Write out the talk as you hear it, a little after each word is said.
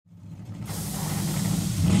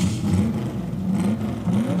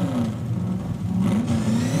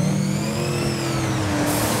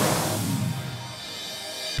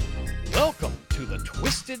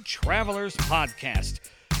Twisted Travelers Podcast,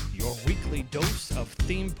 your weekly dose of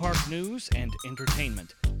theme park news and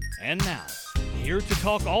entertainment. And now, here to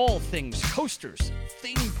talk all things coasters,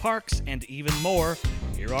 theme parks, and even more,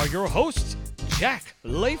 here are your hosts, Jack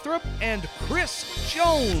Lathrop and Chris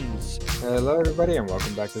Jones. Hello, everybody, and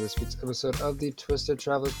welcome back to this week's episode of the Twisted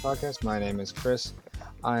Travelers Podcast. My name is Chris.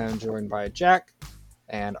 I am joined by Jack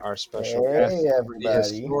and our special guest, everybody. the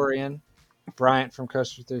historian, Bryant from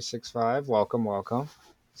Coaster 365. Welcome.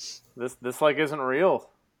 This like isn't real.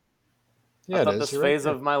 Yeah, I thought this phase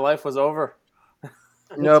of my life was over.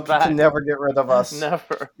 Nope, you can never get rid of us.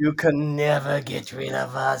 Never. You can never get rid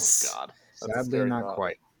of us. Oh, God. That's a Sadly, scary not thought.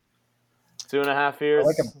 quite. 2.5 years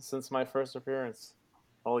Like since my first appearance.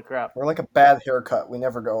 Holy crap. We're like a bad haircut. We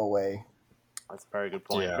never go away. That's a very good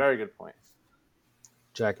point. Yeah. Very good point.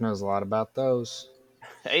 Jack knows a lot about those.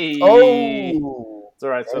 Hey. Oh! It's all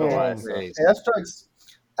right. So do I. So. Hey. Hey,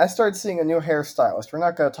 I started seeing a new hairstylist. We're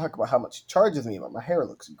not going to talk about how much he charges me, but my hair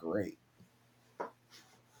looks great.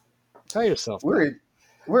 Tell yourself that.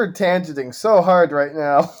 We're tangenting so hard right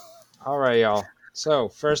now. All right, y'all. So,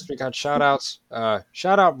 first we got shout-outs.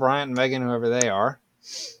 Shout out Bryant and Megan, whoever they are.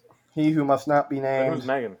 He who must not be Who's named.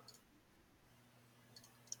 Megan?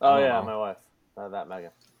 I Oh, don't yeah, know. my wife. That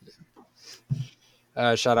Megan.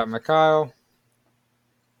 Shout out Mikhail.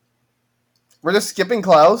 We're just skipping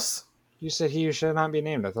Klaus. You said he who should not be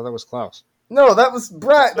named. I thought that was Klaus. No, that was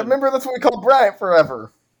Bryant. Remember, that's what we called Bryant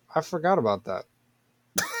forever. I forgot about that.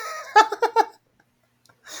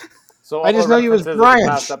 So I just know you was in Bryant. the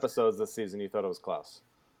past episodes this season, you thought it was Klaus.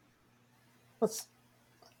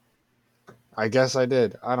 I guess I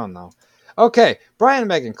did. I don't know. Okay, Brian,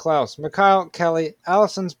 Megan, Klaus, Mikhail, Kelly,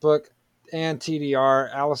 Allison's book, and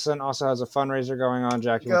TDR. Allison also has a fundraiser going on.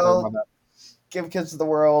 Jack, you want to talk about that? Give Kids to the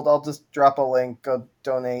World. I'll just drop a link. Go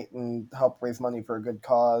donate and help raise money for a good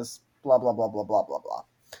cause. Blah, blah, blah, blah, blah, blah, blah.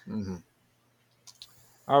 Mm-hmm.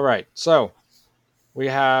 All right, so we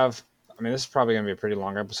have, this is probably going to be a pretty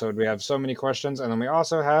long episode. We have so many questions, and then we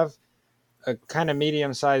also have a kind of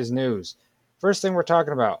medium-sized news. First thing we're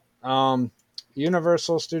talking about,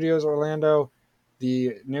 Universal Studios Orlando,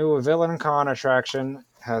 the new Villain Con attraction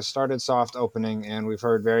has started soft opening, and we've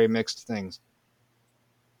heard very mixed things.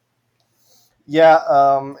 Yeah,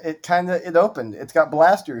 it opened. It's got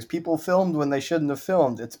blasters. People filmed when they shouldn't have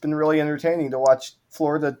filmed. It's been really entertaining to watch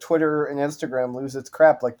Florida Twitter and Instagram lose its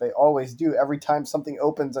crap like they always do every time something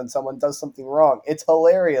opens and someone does something wrong. It's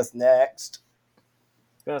hilarious. Next. I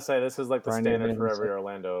was going to say, this is like the Brian, standard anything for to every say?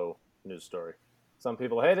 Orlando news story. Some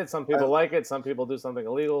people hate it, some people like it, some people do something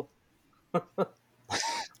illegal.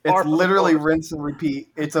 It's literally rinse and repeat.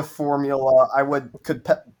 It's a formula.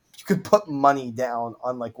 You could put money down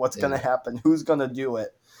on like what's going to happen, who's going to do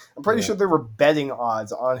it. I'm pretty sure there were betting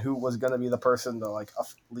odds on who was going to be the person to like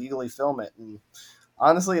legally film it. And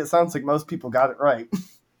honestly, it sounds like most people got it right.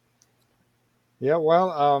 Yeah,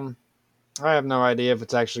 well, I have no idea if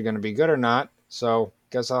it's actually going to be good or not, so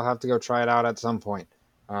guess I'll have to go try it out at some point.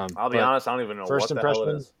 I'll be honest, I don't even know first what the hell it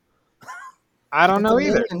impression? is. I don't know It's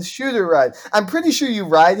a either. Minion shooter ride. I'm pretty sure you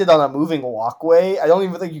ride it on a moving walkway. I don't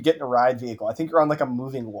even think you get in a ride vehicle. I think you're on like a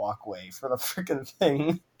moving walkway for the freaking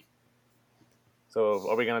thing. So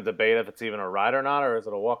are we going to debate if it's even a ride or not, or is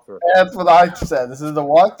it a walkthrough? That's what I said. This is the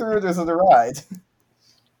walkthrough. This is the ride.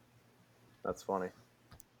 That's funny.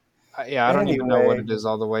 Yeah, I don't even know what Anyway. it is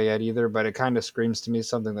all the way yet either, but it kind of screams to me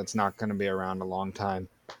something that's not going to be around a long time.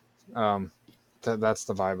 That's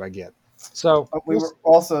the vibe I get. So But we were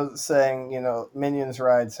also saying, Minions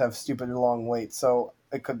rides have stupid long waits, so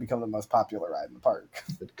it could become the most popular ride in the park.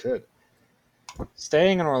 It could.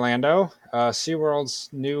 Staying in Orlando, SeaWorld's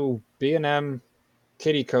new B&M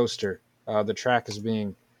kiddie coaster. The track is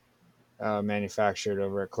being manufactured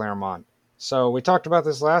over at Claremont. So we talked about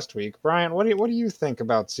this last week. Brian, what do you think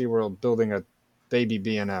about SeaWorld building a baby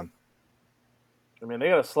B&M? I mean, they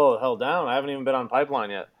got to slow the hell down. I haven't even been on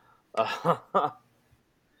Pipeline yet.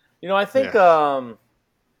 I think I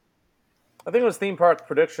think it was Theme Park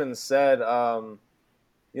Predictions said,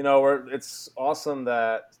 it's awesome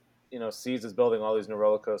that Seas is building all these new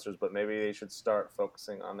roller coasters, but maybe they should start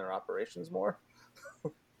focusing on their operations more.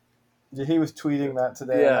 He was tweeting that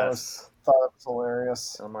today. And I thought it was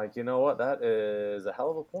hilarious. I'm like, you know what? That is a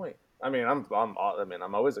hell of a point. I mean, I'm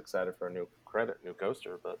always excited for a new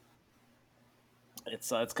coaster, but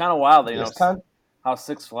it's kind of wild. How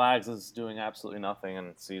Six Flags is doing absolutely nothing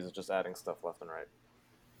and Seas is just adding stuff left and right.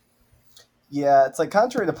 Yeah, it's like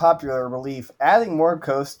contrary to popular belief, adding more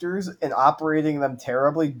coasters and operating them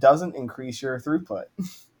terribly doesn't increase your throughput.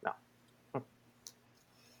 No.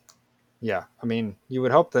 Yeah, you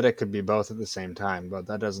would hope that it could be both at the same time, but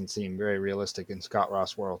that doesn't seem very realistic in Scott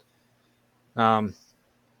Ross world.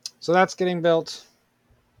 So that's getting built.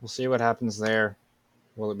 We'll see what happens there.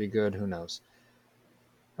 Will it be good? Who knows?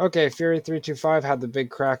 Okay, Fury 325 had the big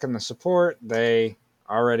crack in the support. They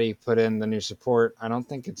already put in the new support. I don't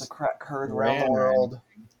think The it's crack heard around ran the or world.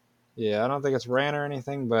 anything. Yeah, I don't think it's ran or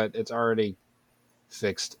anything, but it's already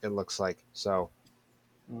fixed, it looks like. So,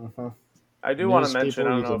 I do want to news mention, people, I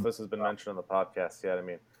don't you know if can. this has been mentioned on the podcast yet. I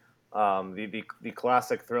mean, the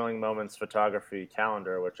classic Thrilling Moments photography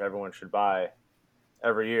calendar, which everyone should buy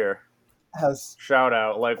every year. Has Shout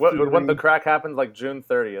out. Like, what the Fury. crack happens like June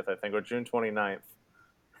 30th, I think, or June 29th.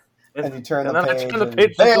 And you turn and the then I page, turn the and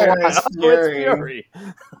page to there July. is Oh, it's Fury. Fury.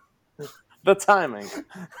 The timing.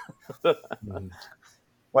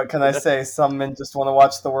 What can I say? Some men just want to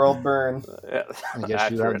watch the world burn. Yeah, I guess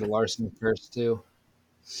you have the Larson curse too.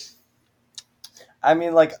 I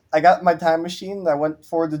mean, like, I got my time machine, and I went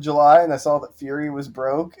forward to July, and I saw that Fury was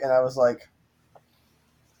broke, and I was like...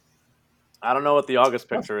 I don't know what the August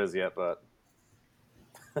picture is yet, but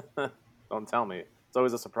don't tell me. It's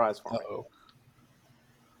always a surprise for me.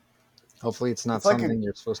 Hopefully it's not It's like something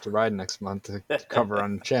you're supposed to ride next month to cover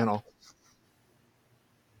on the channel.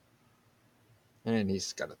 And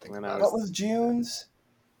he's got to think about it. What was June's?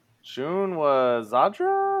 June was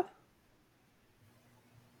Zadra?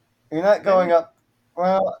 You're not going up...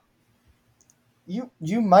 Well,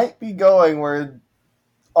 you might be going where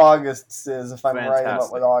August is, if I'm right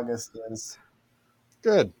about what August is.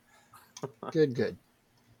 Good. Good.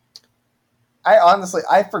 I honestly,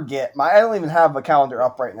 I forget. I don't even have a calendar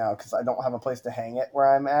up right now because I don't have a place to hang it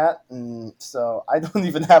where I'm at, and so I don't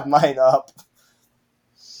even have mine up.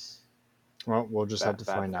 Well, we'll just have to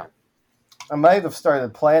find out. I might have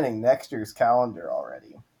started planning next year's calendar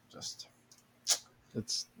already.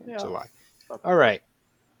 It's July. All right.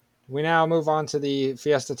 We now move on to the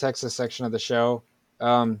Fiesta Texas section of the show.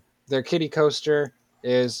 Their kitty coaster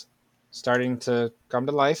is starting to come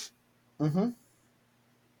to life. Mm-hmm.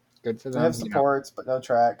 Good for them. They have supports, but no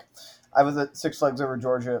track. I was at Six Flags Over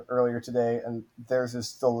Georgia earlier today, and theirs is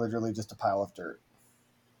still literally just a pile of dirt.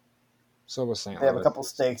 So was St. They have a couple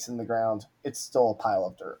stakes in the ground. It's still a pile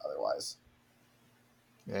of dirt otherwise.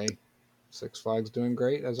 Hey, Six Flags doing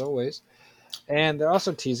great, as always. And they're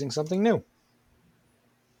also teasing something new.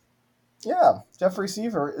 Yeah, Jeffrey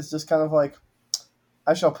Seaver is just kind of like,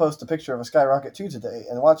 I shall post a picture of a Skyrocket 2 today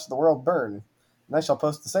and watch the world burn. And I shall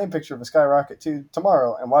post the same picture of a Skyrocket 2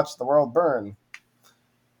 tomorrow and watch the world burn.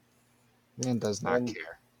 Man does not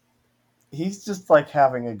care. He's just like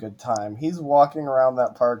having a good time. He's walking around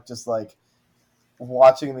that park just like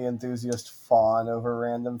watching the enthusiast fawn over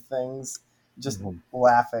random things, just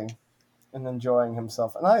laughing and enjoying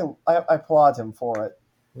himself. And I applaud him for it.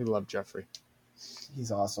 We love Jeffrey.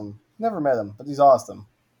 He's awesome. Never met him, but he's awesome.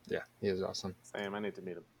 Yeah, he is awesome. Same. I need to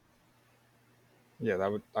meet him.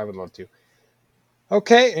 Yeah, I would love to.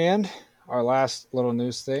 Okay, and our last little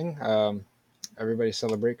news thing. Everybody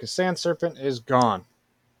celebrate because Sand Serpent is gone.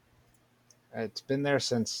 It's been there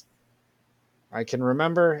since I can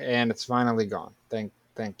remember, and it's finally gone.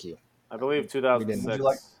 Thank you. I believe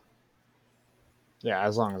 2006. Yeah,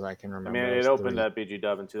 as long as I can remember. I mean, it opened at BG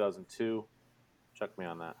Dub in 2002. Check me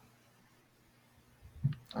on that.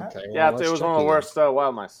 Okay. Well, yeah, it was one of the worst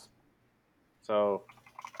wild mice. So,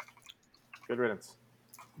 good riddance.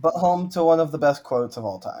 But home to one of the best quotes of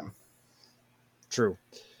all time. True.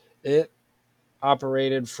 It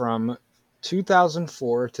operated from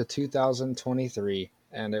 2004 to 2023,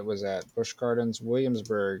 and it was at Busch Gardens,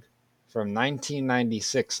 Williamsburg, from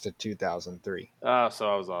 1996 to 2003. So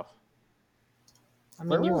I was off. I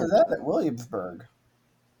mean, where was that at Williamsburg?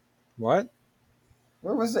 What?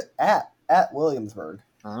 Where was it at Williamsburg?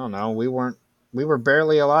 I don't know. We were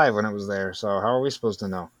barely alive when it was there, so how are we supposed to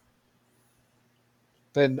know?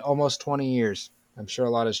 Been almost 20 years. I'm sure a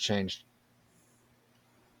lot has changed.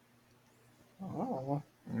 Oh.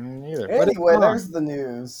 Neither. Anyway, there's the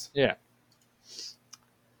news. Yeah.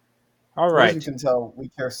 All right. As you can tell, we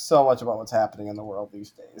care so much about what's happening in the world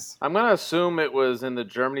these days. I'm going to assume it was in the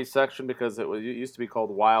Germany section because it used to be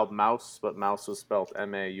called Wild Mouse, but mouse was spelled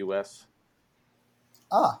M-A-U-S.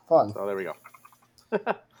 Ah, fun. So there we go.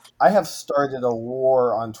 I have started a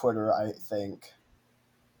war on Twitter, I think.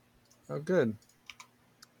 Oh, good.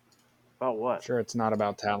 About what? Sure, it's not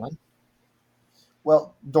about Talon.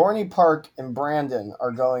 Well, Dorney Park and Brandon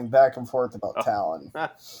are going back and forth about Talon.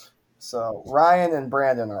 So Ryan and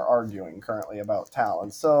Brandon are arguing currently about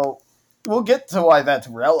Talon. So we'll get to why that's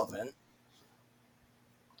relevant.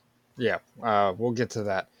 Yeah, we'll get to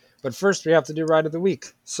that. But first, we have to do Ride of the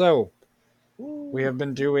Week. So we have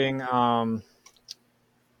been doing highly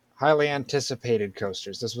anticipated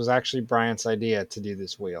coasters. This was actually Bryant's idea to do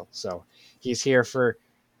this wheel. So he's here for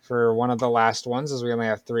for one of the last ones, as we only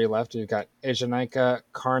have 3 left. We've got Ejanika,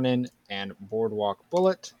 Karnan, and Boardwalk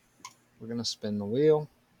Bullet. We're going to spin the wheel.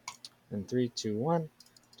 In 3, 2, 1.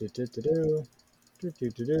 Do, do, do, do. Do, do,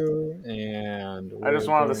 do, do. And I just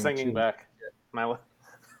we're wanted the going singing to... back.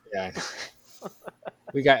 Yeah.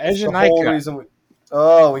 We got It's the whole Ejanika. reason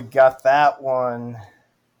we got that one.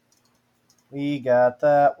 We got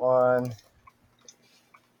that one.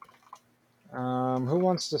 Who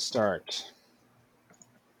wants to start?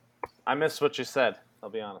 I missed what you said. I'll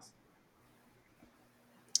be honest.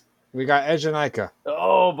 We got Ejanika.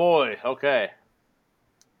 Oh boy. Okay.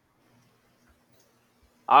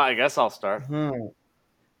 I guess I'll start. I'll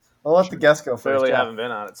let the guest go first. Clearly Yeah. haven't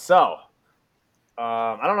been on it. So,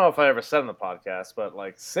 I don't know if I ever said on the podcast, but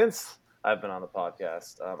like since I've been on the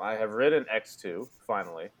podcast, I have ridden X2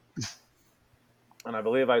 finally, and I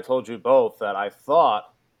believe I told you both that I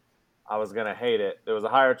thought I was gonna hate it. There was a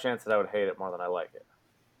higher chance that I would hate it more than I like it.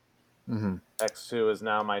 Mm-hmm. X2 is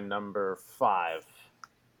now my number 5.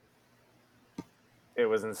 It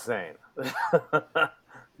was insane.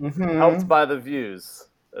 Helped by the views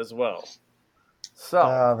as well.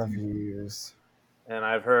 So, the views. And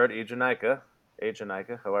I've heard Ejanika,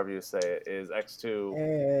 however you say it, is X2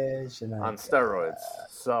 on steroids.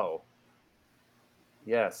 So,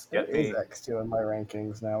 yes, get me X2 in my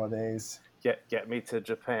rankings nowadays. Get me to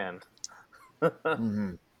Japan,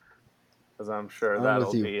 Mm-hmm. because I'm sure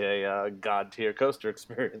that'll be a god tier coaster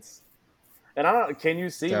experience. And I don't. Can you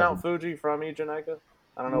see Mount Fuji from Ejanika?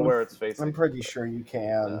 I don't know where it's facing. I'm pretty sure you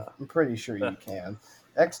can.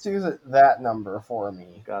 X2's at that number for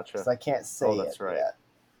me. Gotcha. Because I can't say that's it right. yet.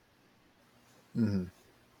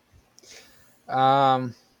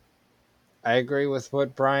 Mm-hmm. I agree with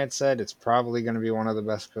what Bryant said. It's probably going to be one of the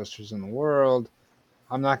best coasters in the world.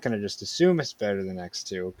 I'm not going to just assume it's better than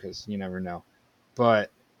X2 because you never know. But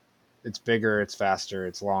it's bigger, it's faster,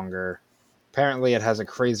 it's longer. Apparently, it has a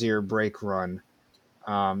crazier brake run.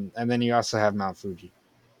 And then you also have Mount Fuji.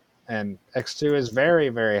 And X2 is very,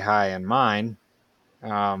 very high in mine,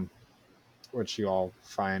 which you all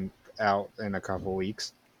find out in a couple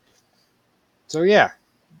weeks. So, yeah.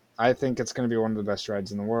 I think it's going to be one of the best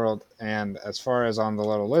rides in the world. And as far as on the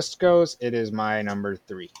little list goes, it is my number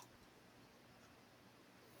 3.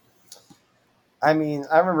 I mean,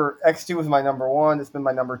 I remember X2 was my number 1. It's been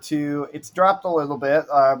my number 2. It's dropped a little bit.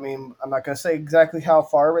 I mean, I'm not going to say exactly how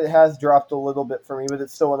far, but it has dropped a little bit for me. But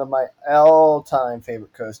it's still one of my all-time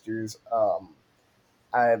favorite coasters.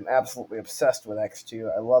 I'm absolutely obsessed with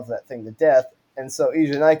X2. I love that thing to death. And so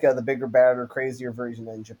Ejanika, the bigger, badder, crazier version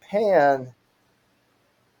in Japan...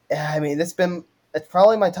 I mean, it's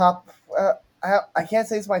probably my top. I can't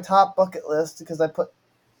say it's my top bucket list because I put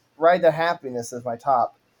Ride to Happiness as my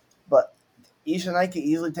top, but Ejanika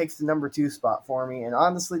easily takes the number 2 spot for me. And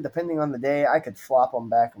honestly, depending on the day, I could flop them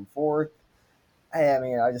back and forth. I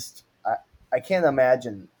mean, I can't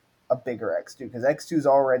imagine a bigger X2 because X2 is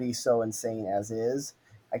already so insane as is.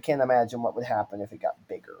 I can't imagine what would happen if it got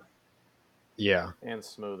bigger. Yeah, and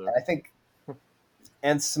smoother. And I think,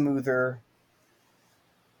 and smoother.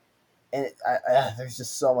 And there's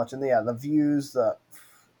just so much. And the views,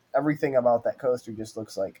 everything about that coaster just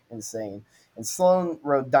looks like insane. And Sloan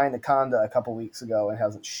rode Dynaconda a couple weeks ago and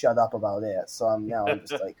hasn't shut up about it. So I'm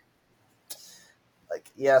just like,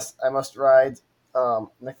 yes, I must ride. And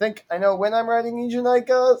I think I know when I'm riding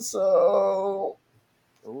Ejanika, so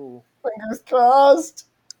Ooh, fingers crossed.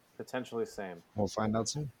 Potentially same. We'll find out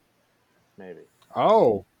soon. Maybe.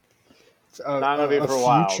 Oh, not gonna be for a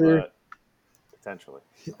while, but potentially.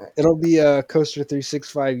 It'll be a Coaster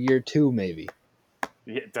 365 year 2, maybe.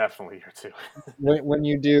 Yeah, definitely year 2. when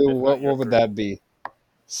you do, what would that be?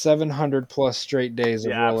 700 plus straight days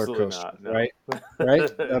of roller coaster, no. right?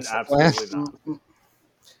 Right? That's absolutely not.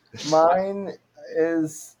 Mine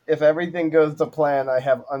is, if everything goes to plan, I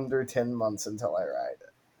have under 10 months until I ride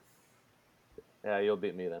it. Yeah, you'll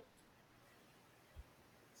beat me then.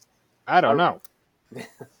 I don't know.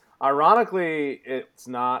 Ironically, it's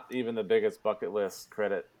not even the biggest bucket list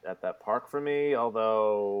credit at that park for me,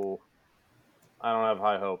 although I don't have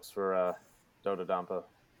high hopes for Dododampa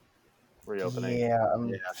reopening. Yeah,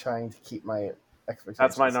 I'm trying to keep my expectations.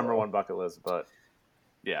 That's my number 1 bucket list, but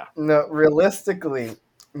yeah. No, realistically,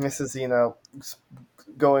 this is,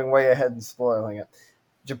 going way ahead and spoiling it.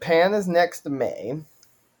 Japan is next May.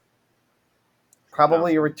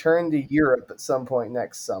 Probably a return to Europe at some point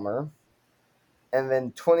next summer. And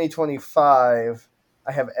then 2025,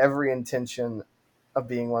 I have every intention of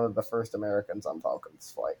being one of the first Americans on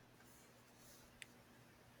Falcon's flight.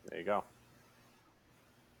 There you go.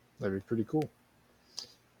 That'd be pretty cool.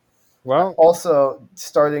 Well, also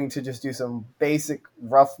starting to just do some basic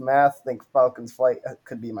rough math. Think Falcon's flight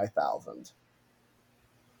could be my 1,000.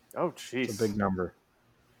 Oh, jeez. It's a big number.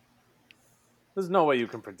 There's no way you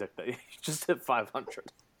can predict that. You just hit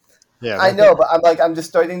 500. Yeah, I know, but I'm just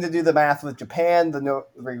starting to do the math with Japan, the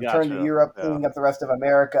return to Europe, cleaning up the rest of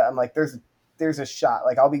America. I'm like, there's a shot.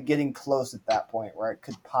 Like, I'll be getting close at that point where it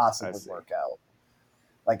could possibly work out.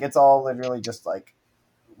 Like, it's all literally just like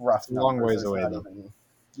rough numbers. Long ways away, though.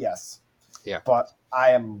 Yes. Yeah. But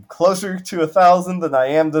I am closer to 1,000 than I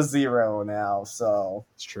am to 0 now, so.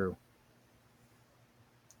 It's true.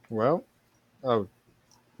 Well, oh,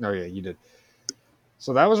 yeah, you did.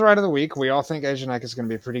 So that was right of the week. We all think Asianek is going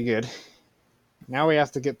to be pretty good. Now we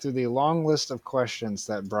have to get through the long list of questions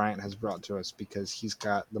that Bryant has brought to us because he's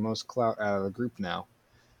got the most clout out of the group now.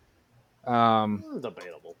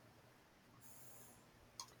 Debatable.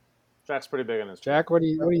 Jack's pretty big on Instagram. Jack, what do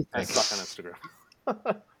you think? I suck on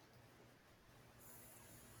Instagram.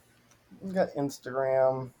 We got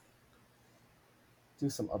Instagram. Do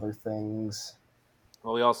some other things.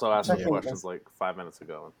 Well, we also asked some questions like 5 minutes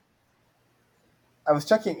ago. I was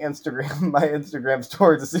checking Instagram, my Instagram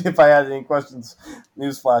story, to see if I had any questions.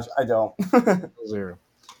 Newsflash, I don't. 0.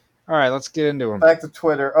 All right, let's get into them. Back to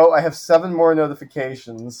Twitter. Oh, I have 7 more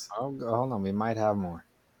notifications. Oh, hold on, we might have more.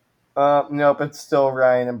 Nope, it's still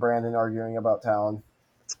Ryan and Brandon arguing about Talon.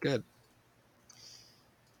 That's good.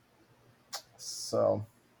 So,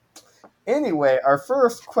 anyway, our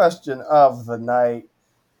first question of the night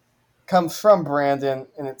comes from Brandon,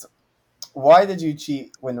 and it's, why did you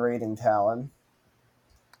cheat when raiding Talon?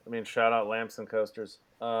 I mean, shout out Lamps and Coasters.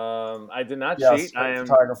 I did not cheat. I am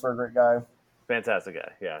photographer, great guy. Fantastic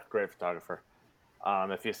guy. Yeah, great photographer.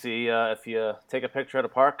 If you take a picture at a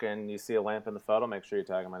park and you see a lamp in the photo, make sure you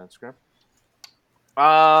tag him on Instagram.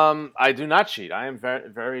 I do not cheat. I am very,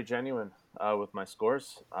 very genuine with my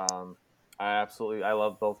scores. I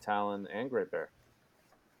love both Talon and Great Bear.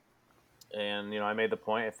 And, I made the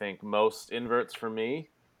point, I think most inverts for me,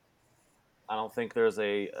 I don't think there's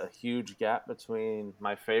a huge gap between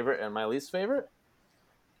my favorite and my least favorite.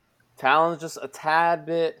 Talon's just a tad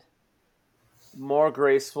bit more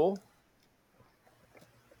graceful.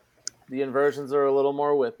 The inversions are a little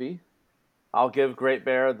more whippy. I'll give Great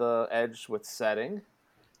Bear the edge with setting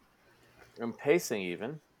and pacing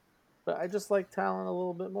even, but I just like Talon a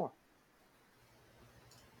little bit more.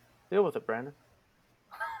 Deal with it, Brandon.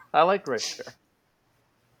 I like Great Bear.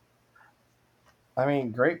 I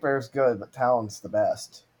mean, Great Bear's good, but Talon's the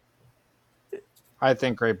best. I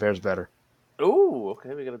think Great Bear's better. Ooh,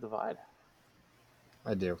 okay, we got a divide.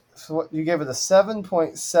 I do. So what, you gave it a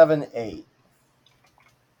 7.78.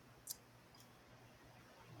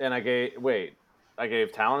 And I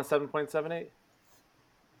gave Talon a 7.78?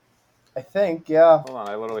 I think, yeah. Hold on,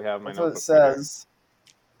 I literally have my notebook. That's what it says.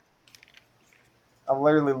 I'm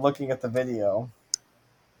literally looking at the video.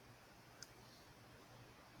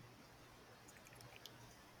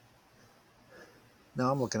 No,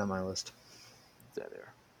 I'm looking at my list.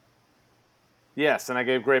 There. Yes, and I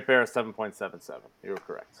gave Great Bear a 7.77. You were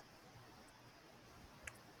correct.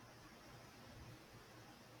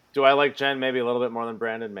 Do I like Jen maybe a little bit more than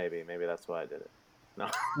Brandon? Maybe. Maybe that's why I did it. No.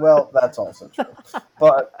 Well, that's also true.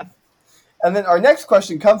 And then our next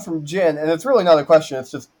question comes from Jen, and it's really not a question.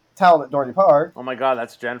 It's just Talon at Dorney Park. Oh, my God.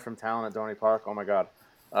 That's Jen from Talon at Dorney Park. Oh, my God.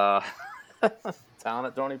 Talon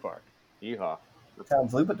at Dorney Park. Yeehaw.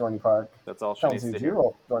 Talon's Loop at Dorney Park. That's all she needs to hear.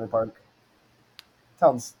 At Dorney Park.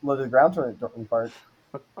 Talon's Low to the Ground Tour at Dorney Park.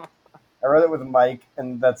 I wrote it with Mike,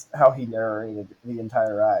 and that's how he narrated the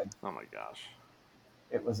entire ride. Oh, my gosh.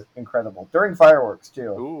 It was incredible. During fireworks,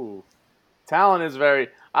 too. Ooh. Talon is very...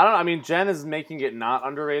 I mean, Jen is making it not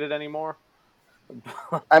underrated anymore.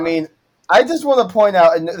 I mean, I just want to point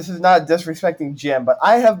out, and this is not disrespecting Jen, but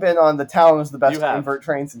I have been on the Talon is the best invert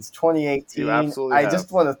train since 2018. You absolutely have.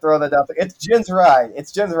 Just want to throw that out there. It's Jen's ride.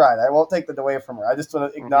 I won't take that away from her. I just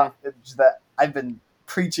want to acknowledge that I've been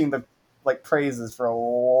preaching the praises for a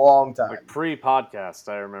long time. Like pre-podcast,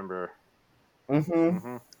 I remember.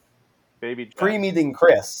 Mm-hmm. Baby Jack. Pre-meeting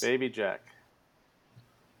Chris. Baby Jack.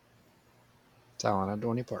 Talon at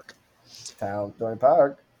Dorney Park. Talon at Dorney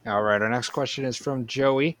Park. All right, our next question is from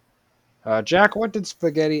Joey. Jack, what did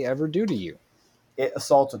spaghetti ever do to you? It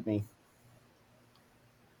assaulted me.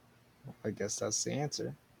 I guess that's the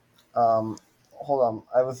answer. Hold on.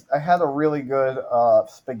 I had a really good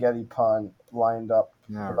spaghetti pun lined up,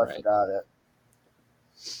 but I forgot it.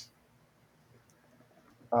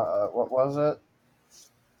 What was it?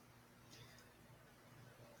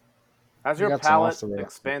 Has your palate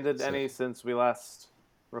expanded any since we last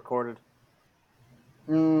recorded?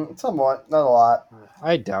 Somewhat, not a lot.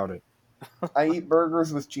 I doubt it. I eat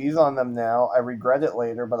burgers with cheese on them now. I regret it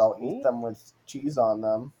later, but I'll eat Ooh. them with cheese on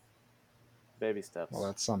them. Baby steps. Well,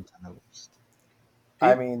 that's something at least.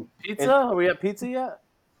 I mean, pizza? Are we at pizza yet?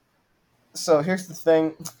 So here's the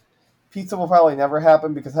thing. Pizza will probably never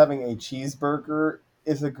happen because having a cheeseburger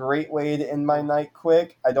is a great way to end my night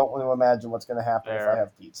quick. I don't want to imagine what's going to happen if I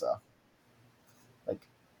have pizza. Like,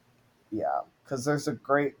 yeah, because there's a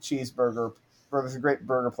great cheeseburger, or there's a great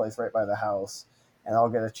burger place right by the house, and I'll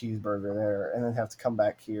get a cheeseburger there, and then have to come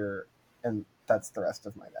back here, and that's the rest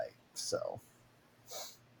of my night. So,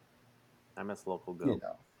 I miss local goat. you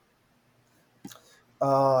know.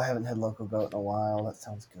 Oh, I haven't had local goat in a while. That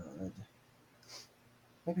sounds good.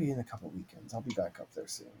 Maybe in a couple weekends. I'll be back up there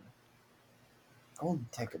soon. Golden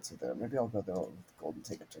tickets are there. Maybe I'll go there when the golden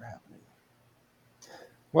tickets are happening.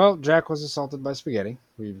 Well, Jack was assaulted by spaghetti.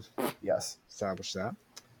 We've established that.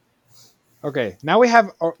 Okay, now we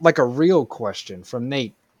have like a real question from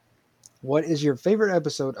Nate. What is your favorite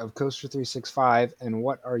episode of Coaster 365, and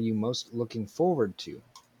what are you most looking forward to?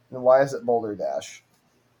 And why is it Boulder Dash?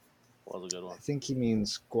 Was a good one. I think he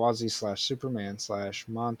means Gwazi / Superman /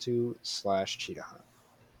 Montu / Cheetah Hunt.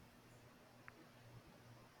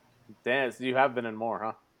 Dan, so you have been in more,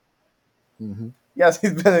 huh? Mm-hmm. Yes,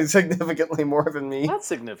 he's been in significantly more than me. Not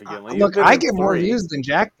significantly. Look, I get more views than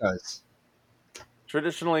Jack does.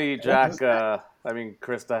 Traditionally, Jack,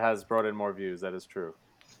 Krista has brought in more views. That is true.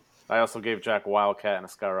 I also gave Jack Wildcat and a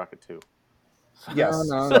Skyrocket too. Yes.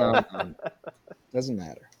 No. Doesn't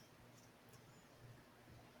matter.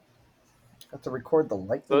 Have to record the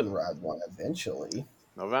lightning rod one eventually.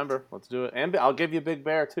 November. Let's do it. And I'll give you Big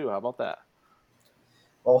Bear too. How about that?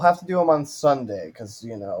 Well, we'll have to do them on Sunday because,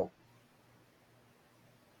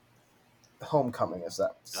 homecoming is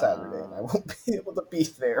that Saturday, and I won't be able to be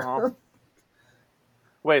there.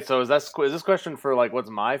 Wait, so is this question for like what's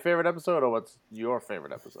my favorite episode or what's your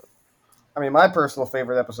favorite episode? I mean, my personal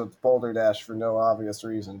favorite episode is Boulder Dash for no obvious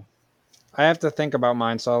reason. I have to think about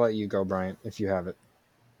mine, so I'll let you go, Bryant, if you have it.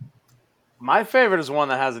 My favorite is one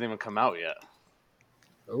that hasn't even come out yet.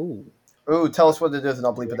 Ooh, tell us what it is, and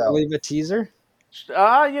I'll bleep it out. Leave a teaser?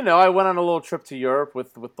 I went on a little trip to Europe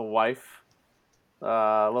with the wife.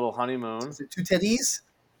 A little honeymoon. Is it Two Titties?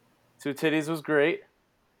 Two Titties was great.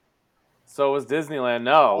 So was Disneyland.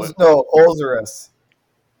 No, Ozarus.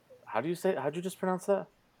 How'd you just pronounce that?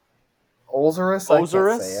 Ozarus?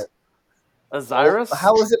 Osiris? I can't say it. Osiris?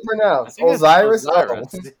 How is it pronounced? Osiris?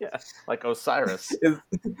 Osiris. Oh. Yeah, like Osiris.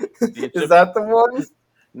 Is that the one?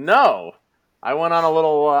 No. I went on a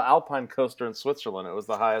little alpine coaster in Switzerland. It was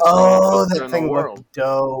the highest coaster in the world. Looked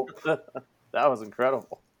dope. That was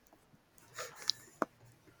incredible.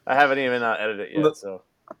 I haven't even edited it yet, so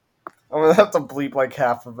I'm gonna have to bleep like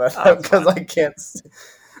half of it because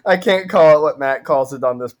I can't call it what Matt calls it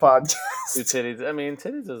on this podcast. Two titties. I mean,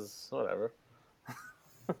 titties is whatever.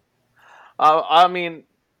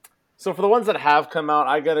 So for the ones that have come out,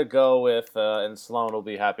 I gotta go with, and Sloan will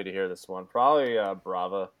be happy to hear this one. Probably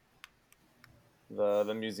Brava,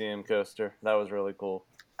 the museum coaster. That was really cool.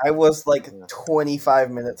 I was like 25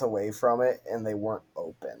 minutes away from it, and they weren't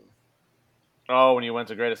open. Oh, when you went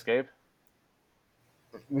to Great Escape?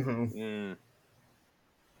 Mm-hmm.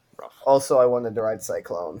 Rough. Also, I wanted to ride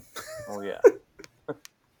Cyclone. Oh yeah.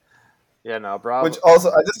 Yeah, no, Bravo. Which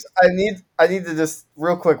also, I need to just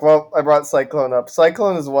real quick. Well, I brought Cyclone up.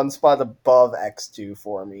 Cyclone is one spot above X2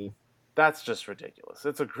 for me. That's just ridiculous.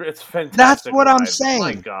 It's fantastic. That's what ride. I'm saying.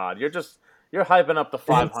 My God, you're hyping up the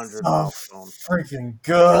 500 milestone. Freaking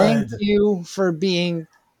good. Thank you for being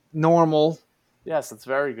normal. Yes, it's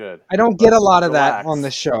very good. I don't get a lot of that on the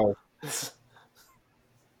show.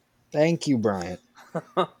 Thank you, Bryant.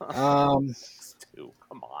 Come on.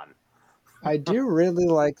 I do really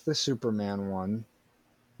like the Superman one.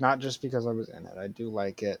 Not just because I was in it. I do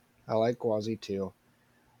like it. I like Gwazi too.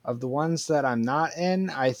 Of the ones that I'm not in,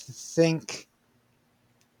 I think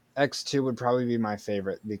X2 would probably be my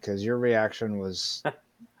favorite because your reaction was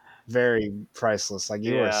very priceless. Like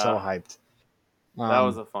you were so hyped. That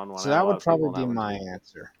was a fun one. So that would probably be my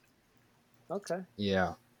answer. Okay.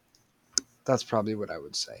 Yeah. That's probably what I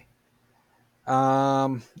would say.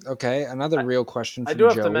 Okay, another real question from I do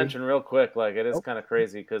have Joey. to mention real quick, like it is kind of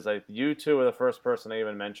crazy because you two are the first person I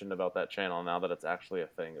even mentioned about that channel. Now that it's actually a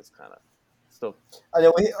thing, it's kind of still. I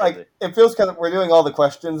know it feels kind of we're doing all the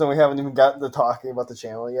questions and we haven't even gotten to talking about the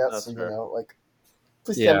channel yet. That's fair.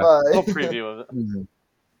 Please stand by. A little preview of it. Mm-hmm.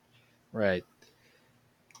 Right.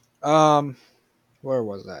 Where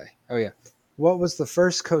was I? Oh yeah. What was the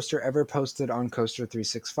first coaster ever posted on Coaster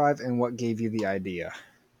 365, and what gave you the idea?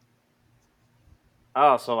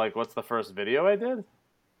 Oh, so what's the first video I did?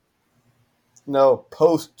 No,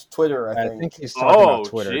 post Twitter, I I think. think he's talking about Oh,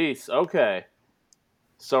 Twitter. jeez. Okay.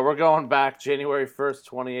 So we're going back January 1st,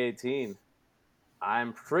 2018.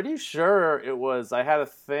 I'm pretty sure it was. I had a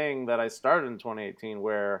thing that I started in 2018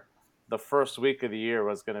 where the first week of the year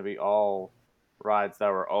was going to be all rides that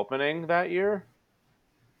were opening that year.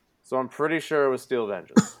 So I'm pretty sure it was Steel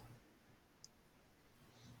Vengeance.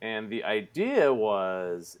 And the idea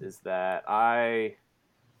is that I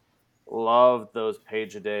loved those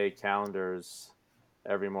page a day calendars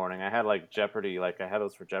every morning. I had like Jeopardy, I had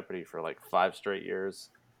those for Jeopardy for like 5 straight years.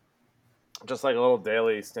 Just like a little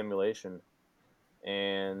daily stimulation.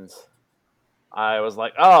 And I was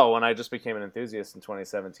like, oh, when I just became an enthusiast in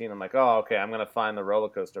 2017, I'm like, oh, okay, I'm going to find the roller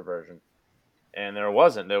coaster version. And there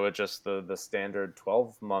wasn't. There were just the standard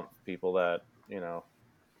 12-month people that,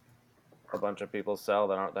 a bunch of people sell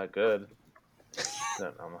that aren't that good.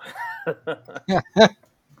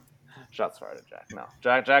 Shots fired at Jack. No.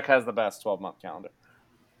 Jack has the best 12-month calendar.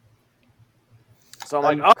 So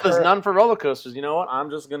I'm like, there's none for roller coasters. You know what? I'm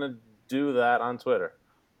just going to do that on Twitter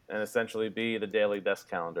and essentially be the daily desk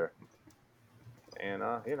calendar. And,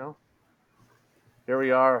 here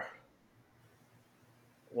we are.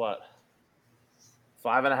 What?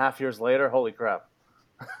 5.5 years later? Holy crap.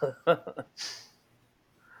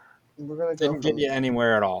 Didn't get you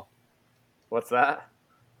anywhere at all. What's that?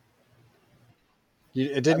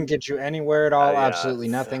 It didn't get you anywhere at all. Yeah, Absolutely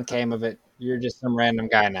nothing came of it. You're just some random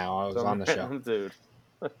guy now. I was on the show. Dude.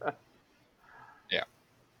 Yeah.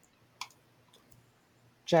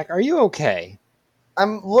 Jack, are you okay?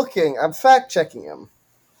 I'm looking. I'm fact checking him.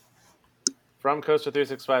 From Coaster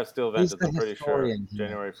 365 Steel Vengeance, I'm pretty sure. Here.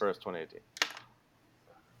 January 1st, 2018.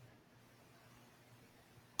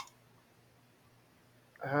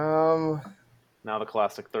 Now the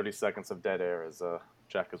classic 30 seconds of dead air as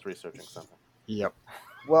Jack is researching something. Yep.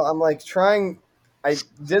 Well, I'm like trying. I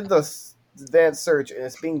did the advanced search, and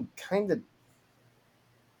it's being kind of.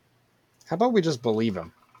 How about we just believe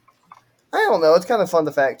him? I don't know. It's kind of fun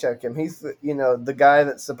to fact check him. He's the guy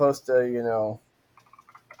that's supposed to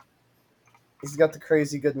he's got the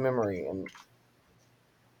crazy good memory, and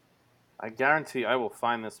I guarantee I will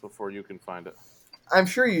find this before you can find it. I'm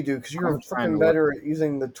sure you do, because you're fucking better at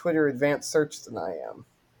using the Twitter advanced search than I am.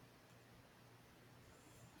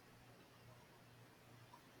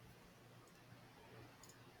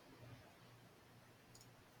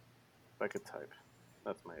 If I could type.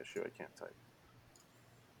 That's my issue. I can't type.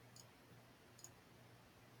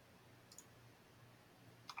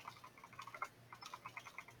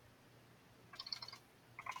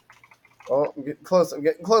 Oh, I'm getting close. I'm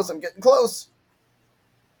getting close.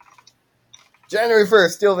 January 1st,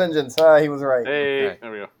 Steel Vengeance. He was right. Hey, right.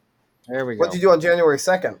 There we go. There we go. What'd you do on January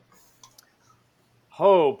 2nd?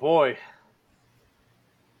 Oh, boy.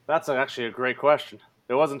 That's actually a great question.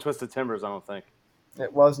 It wasn't Twisted Timbers, I don't think.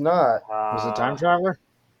 It was not. Was it Time Traveler?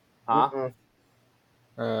 Huh?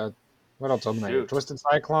 What else opened there? Twisted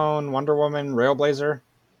Cyclone, Wonder Woman, Railblazer.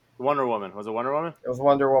 Wonder Woman. Was it Wonder Woman? It was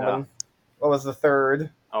Wonder Woman. Yeah. What was the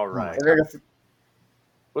third? All right.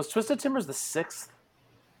 Was Twisted Timbers the 6th?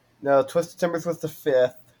 No, Twisted Timbers was the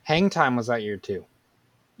 5th. Hang Time was that year too.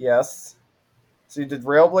 Yes. So you did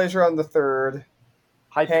Railblazer on the 3rd.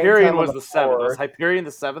 Hyperion was the 7th. Was Hyperion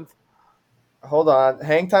the 7th? Hold on.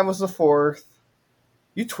 Hang Time was the 4th.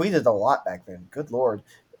 You tweeted a lot back then. Good Lord.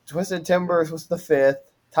 Twisted Timbers was the 5th.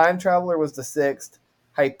 Time Traveler was the 6th.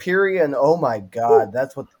 Hyperion, oh my God,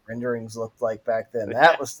 that's what the renderings looked like back then.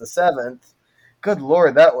 That was the 7th. Good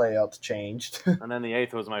Lord, that layout's changed. And then the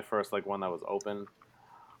 8th was my first one that was open.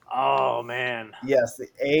 Oh, man. Yes, the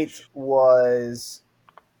 8th was...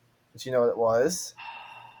 Do you know what it was?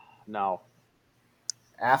 No.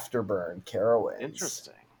 Afterburn, Carowinds.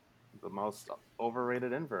 Interesting. The most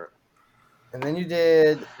overrated invert. And then you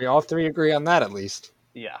did... We all three agree on that, at least.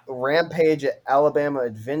 Yeah. Rampage at Alabama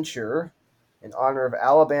Adventure in honor of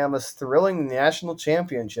Alabama's thrilling national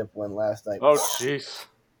championship win last night. Oh, jeez.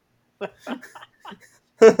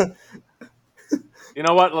 You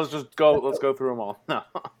know what? Let's go through them all. No.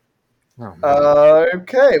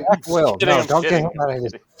 Okay. Will. No, don't get him out of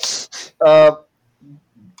here.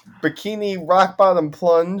 Bikini Rock Bottom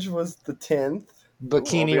Plunge was the 10th.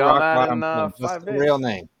 Bikini Rock Bottom Plunge. That's the real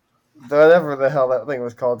name. Whatever the hell that thing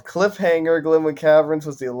was called. Cliffhanger Glenwood Caverns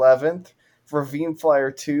was the 11th. Ravine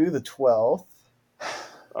Flyer 2, the 12th.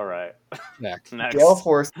 All right. Next. Gale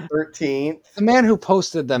Force, 13th. The man who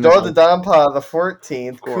posted them. Door the Dampa, the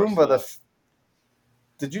 14th. Kumba, the...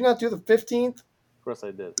 Did you not do the 15th? Of course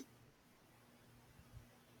I did.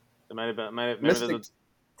 It might have been... Maybe there's a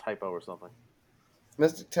typo or something.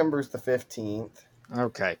 Mystic Timbers, the 15th.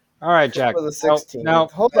 Okay. All right, Jack. The 16th. No,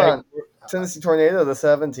 hold on. Tennessee Tornado, the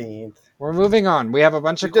 17th. We're moving on. We have a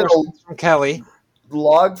bunch of questions from Kelly.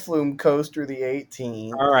 Log flume coaster the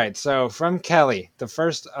 18. All right, so from Kelly, the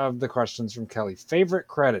first of the questions from Kelly. Favorite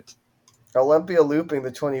credit? Olympia looping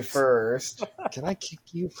the 21st. Can I kick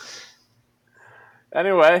you?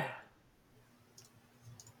 Anyway,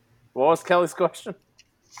 what was Kelly's question?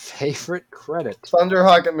 Favorite credit?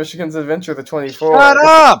 Thunderhawk at Michigan's Adventure the 24th. Shut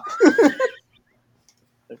up!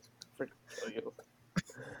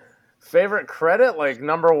 Favorite credit, like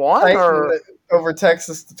number one, Titan or over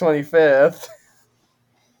Texas the 25th.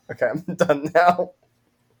 Okay, I'm done now.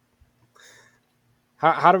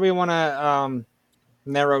 How do we want to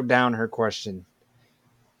narrow down her question?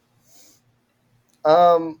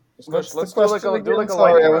 Let's do like a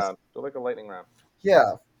lightning round. Do like a lightning round.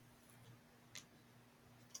 Yeah.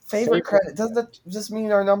 Favorite credit. Does that just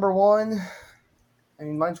mean our number one? I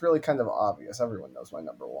mean, mine's really kind of obvious. Everyone knows my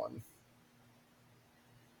number one.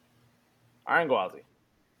 Iron Gwazi.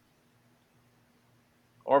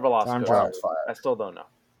 Or Velasco. Wildfire. I still don't know.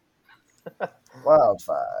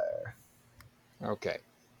 Wildfire. Okay.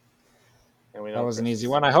 And we know that was an easy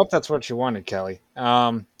one. I hope that's what you wanted, Kelly.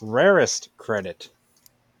 Rarest credit.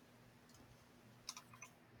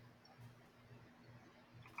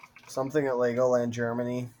 Something at Legoland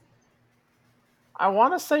Germany. I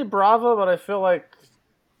want to say Brava, but I feel like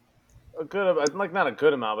not a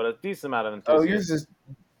good amount, but a decent amount of enthusiasm. Oh, yours is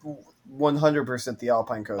 100% the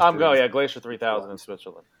Alpine coaster. Glacier 3000 in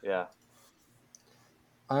Switzerland. Yeah.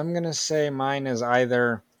 I'm going to say mine is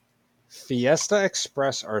either Fiesta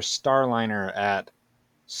Express or Starliner at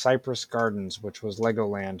Cypress Gardens, which was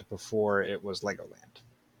Legoland before it was Legoland.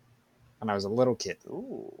 When I was a little kid.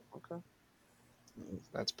 Ooh, okay.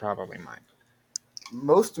 That's probably mine.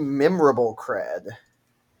 Most memorable cred.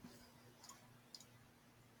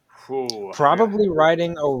 Ooh, probably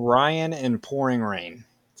riding Orion in pouring rain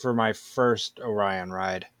for my first Orion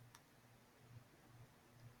ride.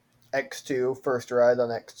 X2, first ride on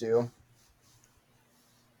X2.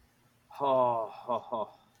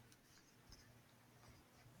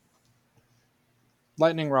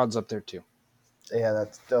 Lightning rod's up there too. Yeah,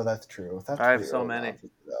 that's true. I have so many.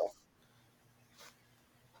 Though.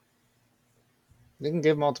 You can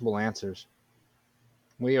give multiple answers.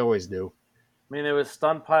 We always do. I mean, it was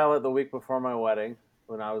Stunt Pilot the week before my wedding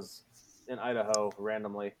when I was in Idaho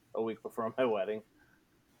randomly a week before my wedding.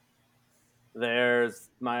 There's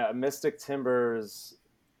my Mystic Timbers,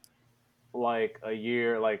 like a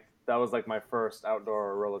year, like that was like my first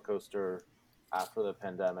outdoor roller coaster after the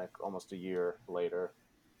pandemic, almost a year later.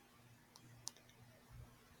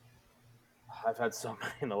 I've had so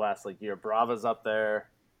many in the last year. Brava's up there.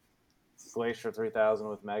 Glacier 3000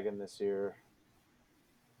 with Megan this year.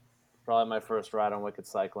 Probably my first ride on Wicked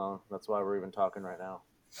Cyclone. That's why we're even talking right now.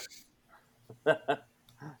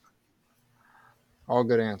 All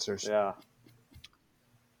good answers. Yeah.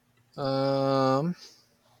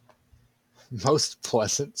 Most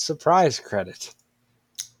pleasant surprise credit.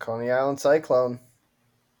 Coney Island Cyclone.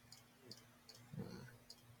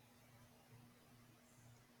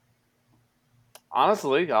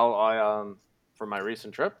 Honestly, I for my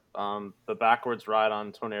recent trip, the backwards ride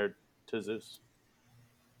on Tonnerre to Zeus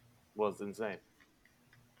was insane.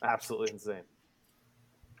 Absolutely insane.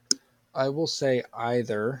 I will say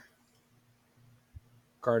either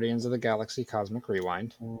Guardians of the Galaxy Cosmic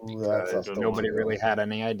Rewind. Because nobody really had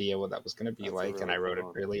any idea what that was going to be like, and I rode it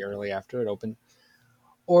really early after it opened.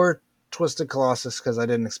 Or Twisted Colossus, because I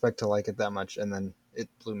didn't expect to like it that much, and then it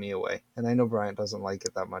blew me away. And I know Bryant doesn't like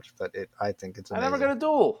it that much, but I think it's amazing. I never got a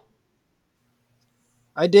duel.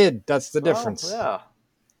 I did. That's the difference. Yeah.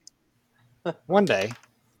 One day.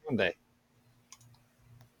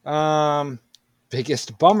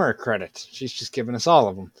 Biggest bummer credit. She's just giving us all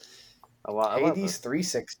of them. Hades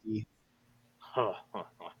 360.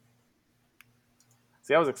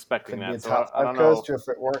 See, I was expecting that. Be a so top I don't coaster know if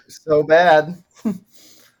it weren't so bad.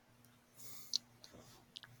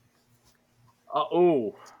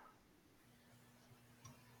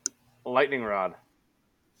 Lightning rod.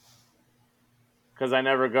 Because I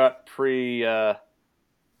never got I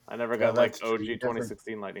never got OG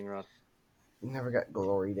 2016 lightning rod. You never got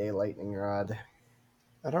Glory Day lightning rod.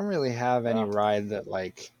 I don't really have any ride that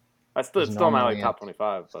it's still my top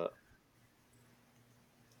 25, but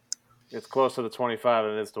it's closer to 25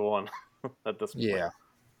 than it is to 1 at this point. Yeah.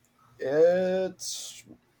 It's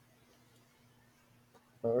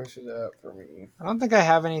push it up for me. I don't think I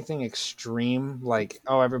have anything extreme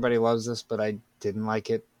everybody loves this, but I didn't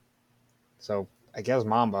like it. So I guess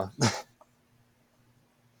Mamba.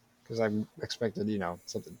 Because I expected,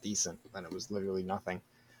 something decent, and it was literally nothing.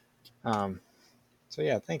 So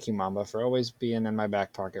yeah, thank you, Mamba, for always being in my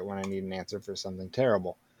back pocket when I need an answer for something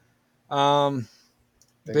terrible.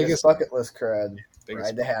 Biggest bucket list cred.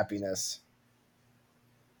 Ride to happiness.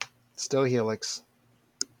 Still Helix.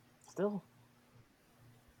 Still.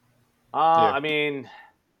 I mean,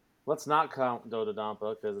 let's not count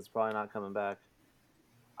Dododonpa because it's probably not coming back.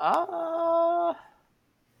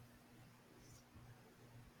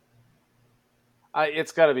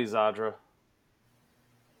 It's got to be Zadra.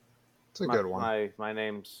 It's a good one. My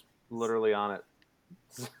name's literally on it.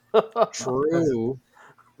 True.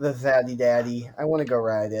 The Zaddy Daddy. I want to go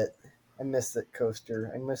ride it. I miss that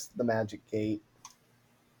coaster. I miss the Magic Gate.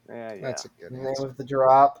 Yeah. That's a good name answer. of the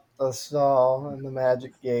drop, the stall, and the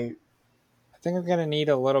Magic Gate. I think I'm going to need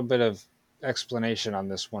a little bit of explanation on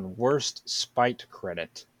this one. Worst spite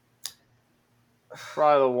credit.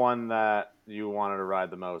 Probably the one that you wanted to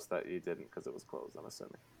ride the most that you didn't because it was closed, I'm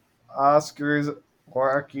assuming. Oscar's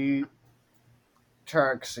Wacky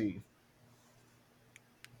Taxi.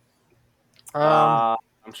 I'm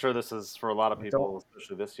sure this is for a lot of people,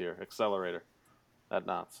 especially this year. Accelerator at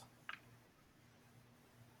Knott's.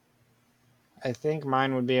 I think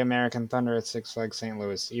mine would be American Thunder at Six Flags St.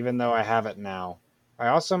 Louis, even though I have it now. I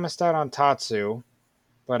also missed out on Tatsu,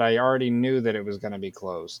 but I already knew that it was going to be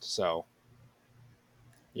closed. So,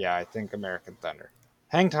 yeah, I think American Thunder.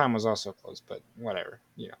 Hang Time was also closed, but whatever.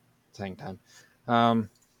 It's Hang Time.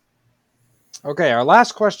 Okay, our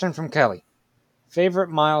last question from Kelly.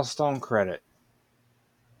 Favorite milestone credit?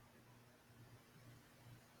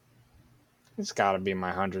 It's got to be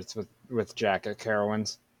my 100th with Jack at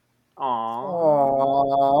Carowinds.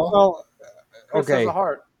 Aww. Well, Chris has a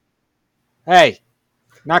heart. Hey,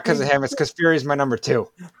 not because of him. It's because Fury's my number 2.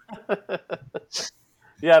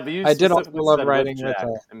 Yeah, but you I did also specifically love said riding with Jack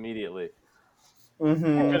with immediately.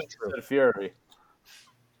 Mm-hmm. You said Fury.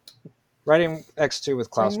 Riding X2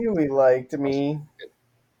 with Klaus. I knew he liked me.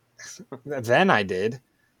 Then I did.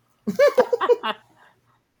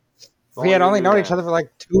 We had only known each other for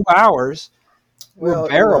like 2 hours. We were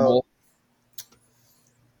bearable.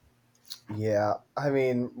 Yeah, I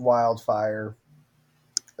mean, Wildfire.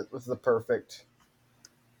 It was the perfect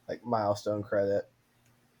milestone credit.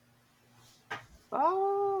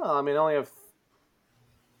 I mean, only if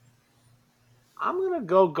I'm gonna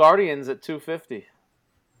go Guardians at 250.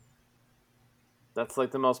 That's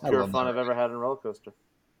like the most pure fun I've ever had in a roller coaster.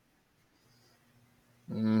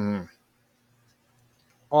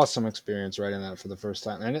 Awesome experience riding that for the first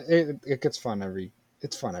time, and it gets fun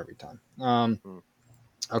it's fun every time.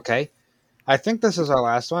 Okay, I think this is our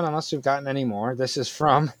last one, unless you've gotten any more. This is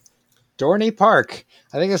from Dorney Park.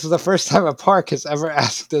 I think this is the first time a park has ever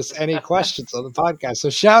asked us any questions on the podcast. So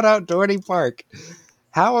shout out Dorney Park.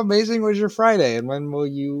 How amazing was your Friday, and when will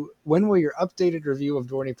your updated review of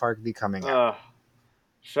Dorney Park be coming out?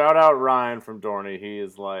 Shout out Ryan from Dorney. He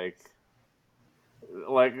is like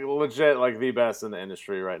legit the best in the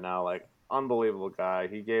industry right now. Like unbelievable guy.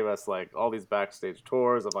 He gave us all these backstage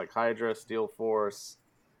tours of Hydra, Steel Force.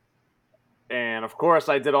 And of course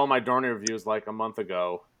I did all my Dorney reviews a month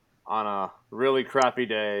ago on a really crappy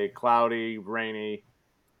day, cloudy, rainy.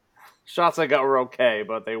 Shots I got were okay,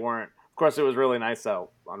 but they weren't. Of course it was really nice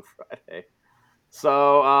out on Friday.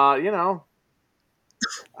 So, I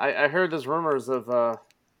heard there's rumors of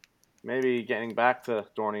maybe getting back to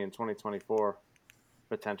Dorney in 2024,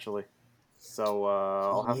 potentially. So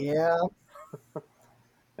I'll have to...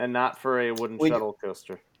 and not for a wooden shuttle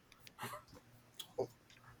coaster.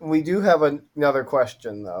 We do have another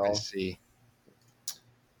question, though. I see.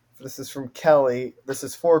 This is from Kelly. This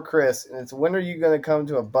is for Chris, and it's: when are you going to come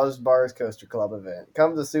to a Buzzed Bars Coaster Club event?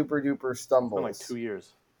 Come to Super Duper Stumbles. It's been 2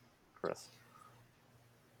 years, Chris.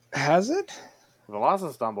 Has it?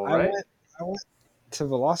 Velocity-Stumble, right? I went to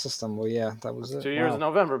Velocity-Stumble, yeah. That was it. 2 years in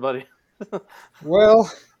November, buddy.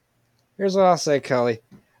 Well, here's what I'll say, Kelly.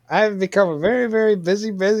 I've become a very, very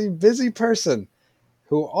busy person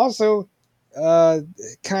who also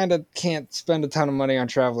kind of can't spend a ton of money on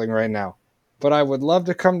traveling right now. But I would love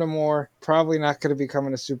to come to more. Probably not going to be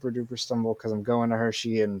coming to Super Duper Stumble because I'm going to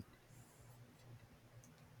Hershey in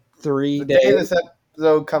 3 days. The day this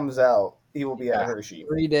episode comes out, he will be at Hershey.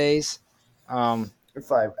 3 days.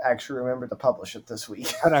 If I actually remember to publish it this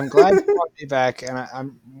week. But I'm glad you brought me back, and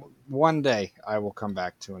I'm one day I will come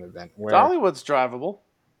back to an event where Dollywood's drivable.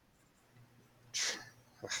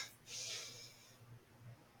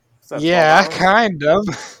 Yeah, kind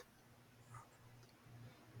of.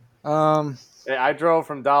 I drove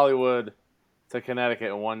from Dollywood to Connecticut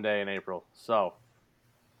in 1 day in April. So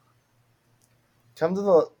come to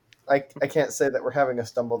the. I can't say that we're having a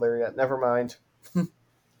stumble there yet. Never mind.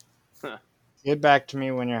 Get back to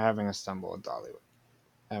me when you're having a stumble at Dollywood,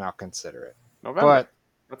 and I'll consider it. November.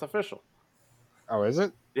 That's official. Oh, is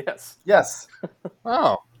it? Yes. Yes.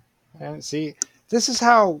 Oh. And see, this is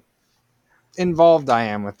how involved I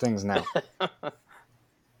am with things now.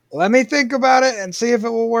 Let me think about it and see if it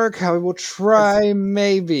will work. I will try,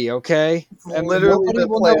 maybe, okay? And literally nobody been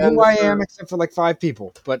will know who I planned am for. except for like 5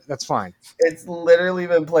 people, but that's fine. It's literally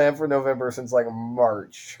been planned for November since like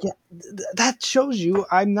March. Yeah, that shows you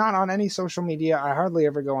I'm not on any social media. I hardly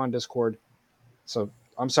ever go on Discord. So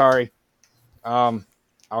I'm sorry. I'll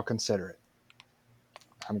consider it.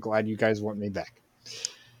 I'm glad you guys want me back.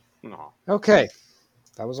 No. Okay.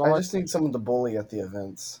 That was all I just need someone to bully at the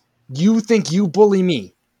events. You think you bully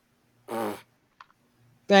me?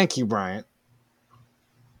 Thank you, Bryant.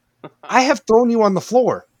 I have thrown you on the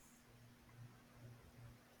floor.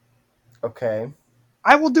 Okay.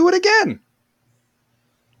 I will do it again.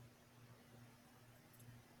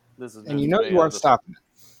 This is And news you to know me. you aren't stopping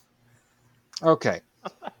it. Okay.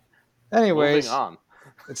 Anyways, Moving on.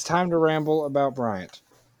 it's time to ramble about Bryant.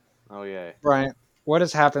 Oh yay. Bryant, what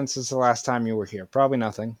has happened since the last time you were here? Probably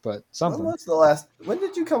nothing, but something. When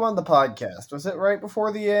did you come on the podcast? Was it right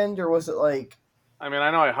before the end, or was it like? I mean,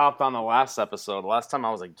 I know I hopped on the last episode. Last time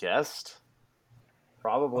I was a guest.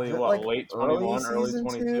 Probably Was it what, like late early 21, early season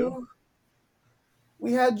 22? 2?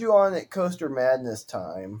 We had you on at Coaster Madness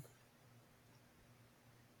time.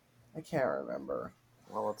 I can't remember.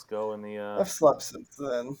 Well, let's go in the. I've slept since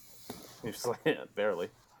then. You've slept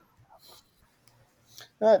barely.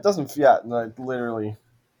 It doesn't. Yeah, like literally.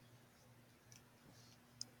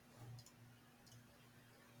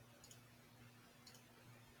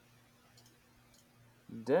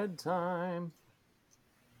 Dead time.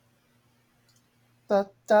 It's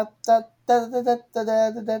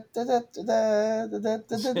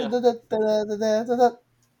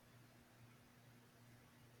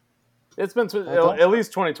been at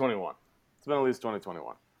least 2021. It's been at least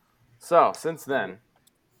 2021. So since then,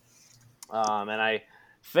 and I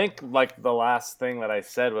think like the last thing that I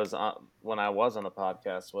said was when I was on the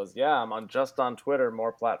podcast was, yeah, I'm just on Twitter,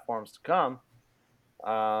 more platforms to come,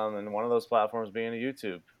 and one of those platforms being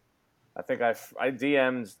YouTube. I think I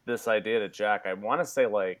DM'd this idea to Jack. I want to say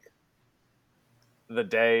like the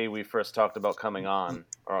day we first talked about coming on,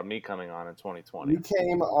 or me coming on in 2020. You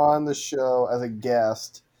came on the show as a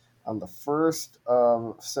guest on the 1st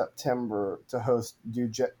of September to host.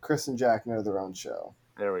 Chris and Jack know their own show.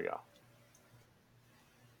 There we go.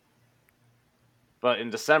 But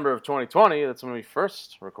in December of 2020, that's when we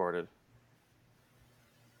first recorded.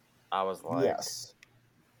 I was like, yes.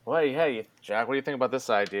 well, hey, Jack, what do you think about this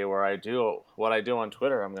idea where I do what I do on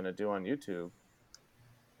Twitter, I'm going to do on YouTube?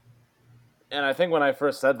 And I think when I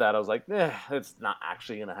first said that, I was like, it's not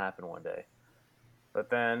actually going to happen one day. But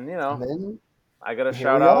then, I got to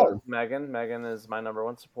shout out Megan. Megan is my number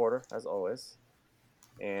one supporter, as always.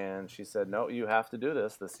 And she said, no, you have to do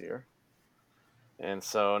this year. And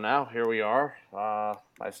so now here we are.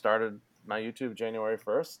 I started my YouTube January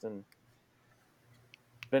 1st and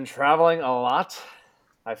been traveling a lot.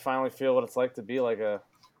 I finally feel what it's like to be like a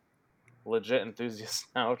legit enthusiast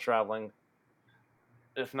now, traveling,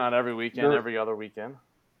 if not every weekend, every other weekend.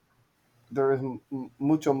 There is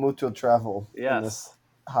mucho travel in this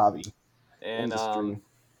hobby industry.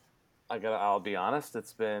 I'll be honest,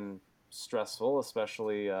 it's been stressful,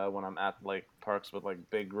 especially when I'm at like parks with like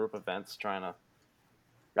big group events. I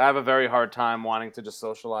have a very hard time wanting to just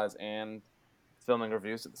socialize and filming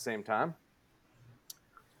reviews at the same time.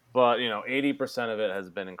 But 80% of it has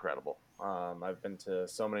been incredible. I've been to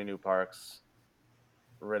so many new parks,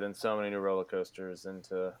 ridden so many new roller coasters, and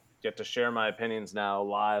to get to share my opinions now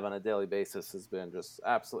live on a daily basis has been just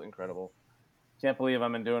absolutely incredible. Can't believe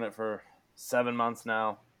I've been doing it for 7 months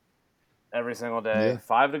now, every single day.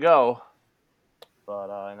 5 to go. But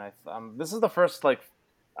this is the first back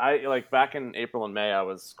in April and May I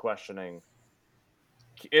was questioning,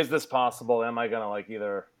 is this possible? Am I gonna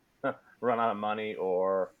either run out of money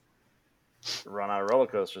or run out of roller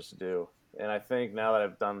coasters to do? And I think now that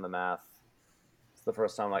I've done the math, it's the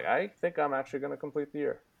first time I think I'm actually going to complete the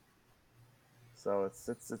year. So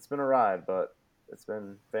it's been a ride, but it's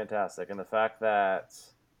been fantastic. And the fact that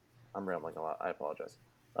I'm rambling a lot, I apologize.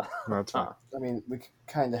 No, it's fine. I mean, we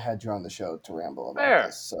kind of had you on the show to ramble about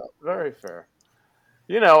this, so very fair.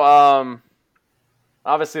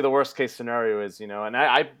 Obviously the worst case scenario is, and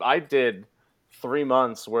I did 3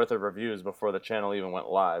 months worth of reviews before the channel even went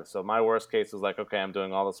live. So my worst case was okay, I'm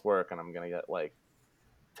doing all this work and I'm going to get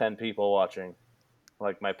 10 people watching,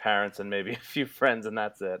 my parents and maybe a few friends, and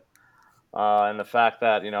that's it. And the fact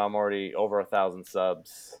that, I'm already over 1,000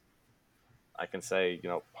 subs, I can say,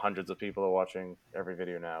 hundreds of people are watching every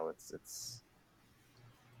video now. It's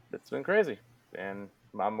been crazy. And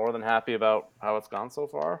I'm more than happy about how it's gone so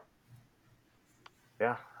far.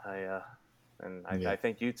 Yeah, I And I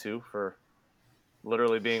thank you two for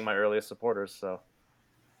literally being my earliest supporters. So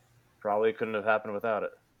probably couldn't have happened without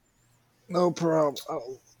it. No problem.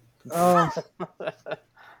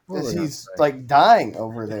 He's like dying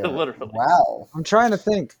over there. Literally. Wow. I'm trying to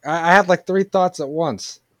think. I had like 3 thoughts at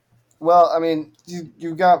once. Well, I mean,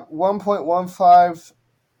 you got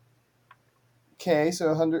 1.15K,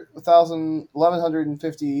 so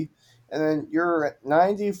 1,150, and then you're at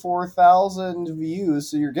 94,000 views,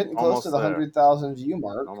 so you're getting close to the 100,000 view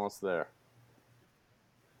mark. Almost there.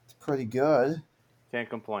 It's pretty good. Can't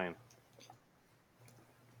complain.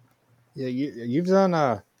 Yeah, you've done.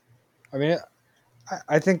 I mean,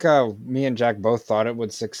 I think me and Jack both thought it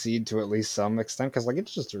would succeed to at least some extent because, like,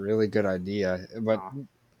 it's just a really good idea. But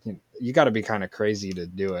you got to be kind of crazy to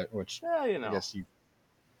do it, which I guess you.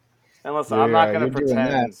 And listen, I'm not going to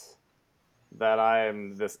pretend that I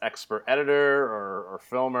am this expert editor or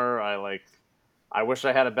filmer. I wish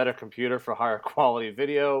I had a better computer for higher quality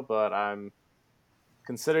video, but I'm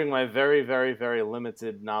considering my very, very, very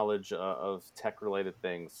limited knowledge of tech related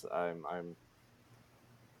things. I'm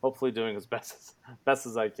hopefully doing as best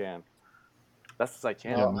as I can. Best as I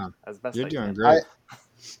can. As best You're I doing can. great.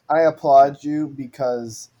 I applaud you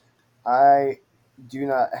because I do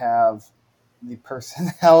not have the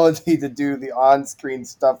personality to do the on-screen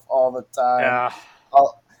stuff all the time. Yeah.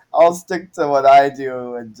 I'll stick to what I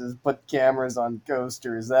do and just put cameras on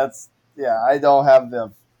coasters. I don't have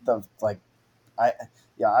the like I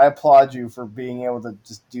applaud you for being able to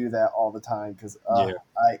just do that all the time because I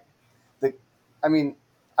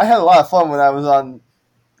had a lot of fun when I was on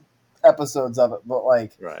episodes of it, but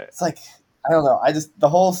it's like I don't know. I just the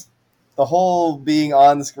whole being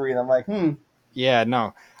on the screen. I'm like, Yeah,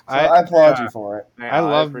 no. So I applaud you for it. I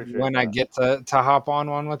love when I get to hop on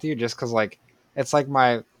one with you, just because like it's like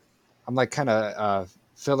I'm like kind of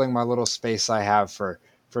filling my little space I have for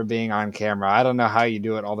being on camera. I don't know how you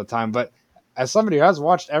do it all the time, but as somebody who has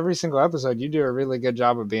watched every single episode, you do a really good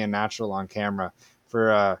job of being natural on camera.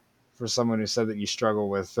 For someone who said that you struggle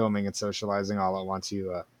with filming and socializing all at once,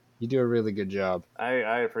 you do a really good job.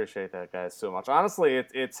 I appreciate that, guys, so much. Honestly,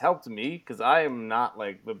 it's helped me because I am not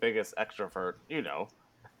like the biggest extrovert,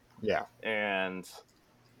 Yeah. And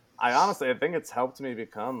I think it's helped me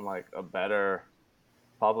become like a better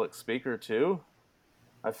public speaker too.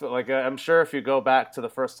 I feel like I'm sure if you go back to the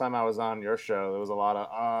first time I was on your show, there was a lot of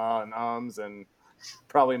and ums and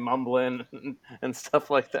probably mumbling and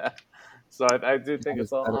stuff like that. So I do think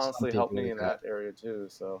it's honestly helped me in that area too.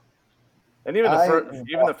 So, and even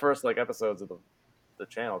the first like episodes of the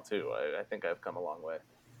channel too. I think I've come a long way.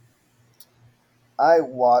 I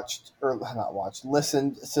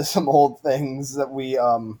listened to some old things that we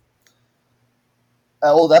old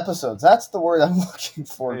episodes. That's the word I'm looking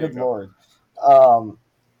for. Good Lord.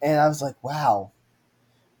 And I was like, wow,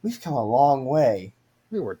 we've come a long way.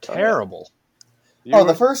 We were terrible.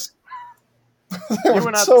 The first they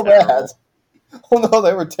were so bad. Oh no,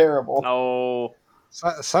 they were terrible. No.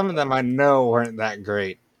 Some of them I know weren't that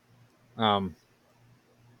great. I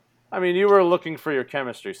mean, you were looking for your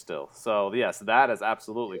chemistry still. So, yes, that has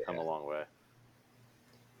absolutely come a long way.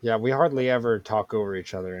 Yeah, we hardly ever talk over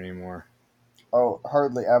each other anymore. Oh,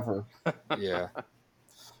 hardly ever. Yeah.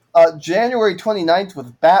 January 29th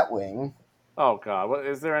with Batwing. Oh, God.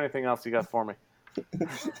 Is there anything else you got for me?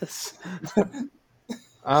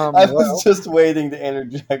 I was just waiting to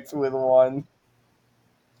interject with one.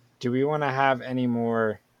 Do we want to have any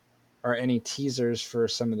more or any teasers for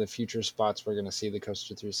some of the future spots we're going to see the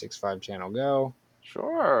Coaster 365 channel go?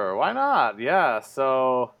 Sure, why not? Yeah,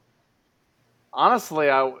 so honestly,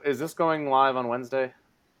 is this going live on Wednesday?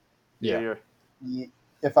 Yeah.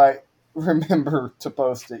 If I remember to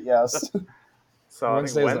post it, yes. So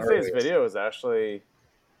Wednesday's video is actually,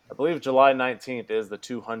 I believe July 19th is the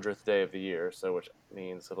 200th day of the year, so which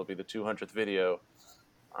means it'll be the 200th video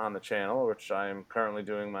on the channel, which I'm currently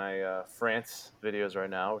doing my France videos right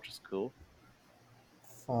now, which is cool.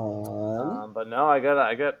 Fun. But no, I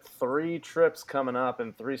got 3 trips coming up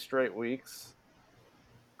in 3 straight weeks.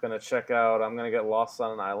 I'm gonna get lost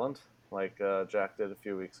on an island like Jack did a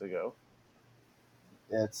few weeks ago.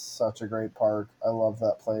 It's such a great park. I love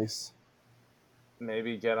that place.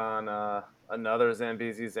 Maybe get on another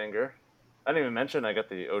Zambezi Zinger. I didn't even mention I got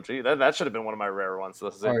the OG. That should have been one of my rare ones. So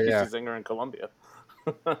the Zambezi Zinger in Colombia.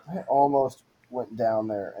 I almost went down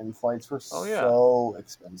there, and flights were so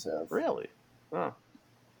expensive. Really? Oh.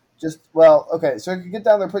 Okay, so you could get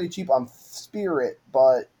down there pretty cheap on Spirit,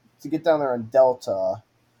 but to get down there on Delta...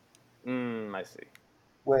 I see.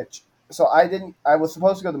 I was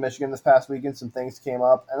supposed to go to Michigan this past weekend. Some things came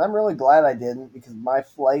up, and I'm really glad I didn't because my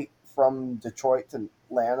flight from Detroit to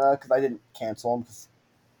Atlanta, because I didn't cancel them because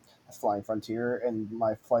flying Frontier, and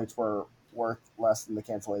my flights were worth less than the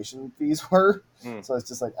cancellation fees were. So it's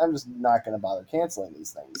just like, I'm just not going to bother canceling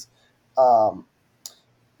these things.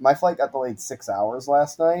 My flight got delayed 6 hours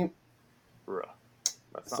last night.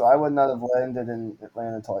 So I would not have landed in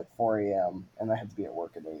Atlanta until like 4 a.m. and I had to be at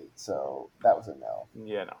work at 8. So that was a no.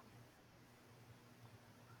 Yeah, no.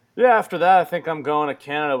 Yeah, after that, I think I'm going to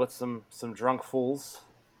Canada with some drunk fools.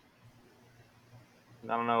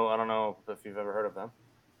 I don't know if you've ever heard of them.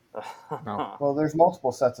 No. Well, there's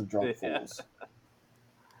multiple sets of drunk fools.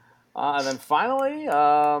 And then finally,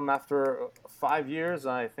 after 5 years,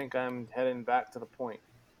 I think I'm heading back to the Point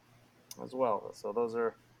as well. So those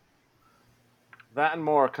are that and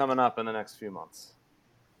more coming up in the next few months.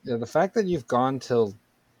 Yeah, the fact that you've gone till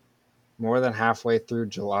more than halfway through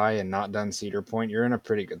July and not done Cedar Point, you're in a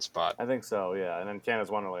pretty good spot. I think so, yeah. And then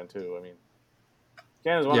Canada's Wonderland, too. I mean,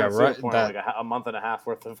 Canada's Wonderland and Cedar Point are like a month and a half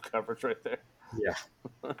worth of coverage right there. Yeah.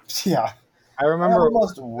 Yeah. I remember I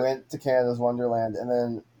almost went to Canada's Wonderland, and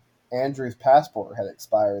then Andrew's passport had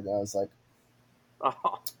expired, and I was like,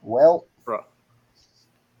 well, bro.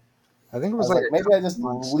 I think it was like maybe I just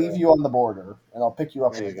leave you on the border, and I'll pick you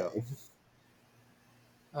up in a day.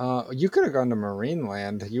 You could have gone to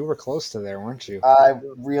Marineland. You were close to there, weren't you? I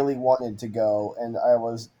really wanted to go, and I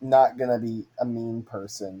was not going to be a mean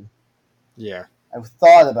person. Yeah. I've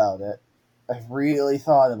thought about it. I've really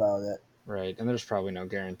thought about it. Right, and there's probably no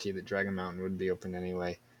guarantee that Dragon Mountain would be open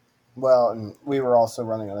anyway. Well, and we were also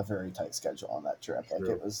running on a very tight schedule on that trip. Like,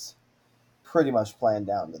 it was pretty much planned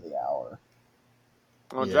down to the hour.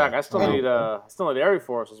 Oh, yeah. Jack, I still need Air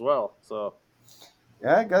Force as well, so...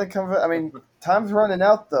 Yeah, I gotta come. I mean, time's running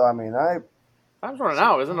out, though. I mean, time's running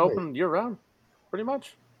out. Isn't it open year round, pretty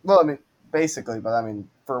much? Well, I mean, basically, but I mean,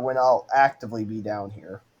 for when I'll actively be down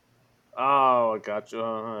here. Oh, I got you.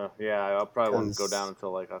 Yeah, I probably wouldn't go down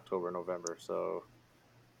until like October, November. So,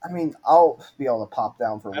 I mean, I'll be able to pop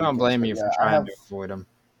down for. I don't blame you for trying to avoid them.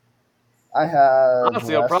 I have.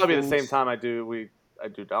 Honestly, it'll probably be the same time I do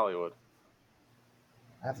Dollywood.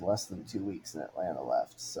 I have less than 2 weeks in Atlanta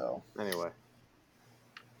left, so anyway.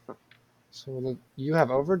 So you have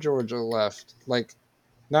over Georgia left. Like,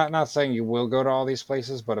 not saying you will go to all these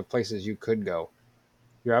places, but of places you could go.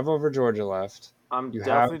 You have over Georgia left. I'm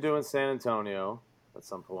definitely doing San Antonio at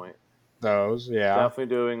some point. Those, yeah. Definitely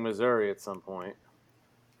doing Missouri at some point.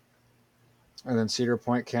 And then Cedar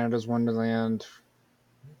Point, Canada's Wonderland.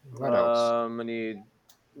 What else? I need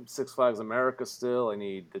Six Flags America still. I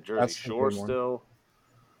need the Jersey Shore still.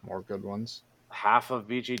 More good ones. Half of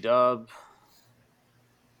BG Dub.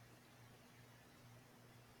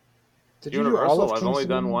 Did Universal. You do all of I've only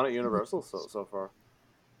done one at Universal so far.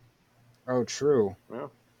 Oh, true. Yeah.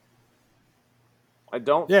 I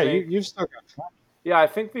don't. Yeah, you've still got fun. Yeah, I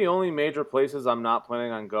think the only major places I'm not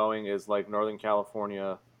planning on going is like Northern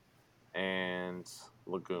California and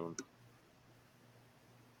Lagoon.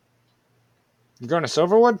 You going to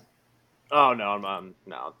Silverwood? Oh no,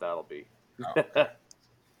 no, that'll be okay.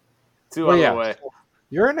 too out of the way.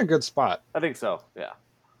 You're in a good spot. I think so. Yeah.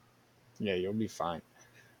 Yeah, you'll be fine.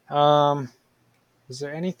 Is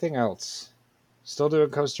there anything else? Still doing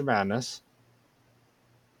Coaster Madness.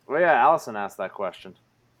 Well, yeah, Allison asked that question.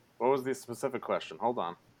 What was the specific question? Hold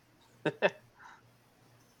on.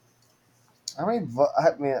 I mean,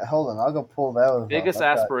 hold on. I'll go pull that. Biggest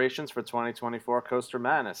aspirations for 2024 Coaster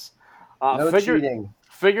Madness. No cheating.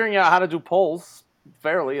 Figuring out how to do polls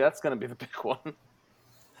fairly. That's going to be the big one.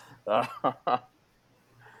 I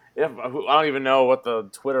don't even know what the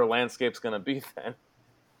Twitter landscape's going to be then.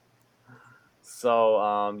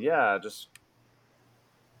 So, yeah, just...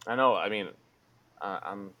 I know, I mean,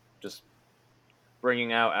 I'm just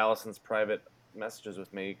bringing out Allison's private messages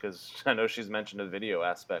with me because I know she's mentioned a video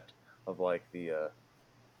aspect of, like, the...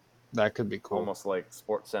 that could be cool. Almost like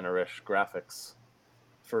Sports Center-ish graphics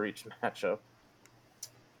for each matchup.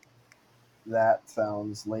 That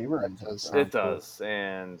sounds labor-intensive. It does,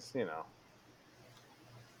 and, you know...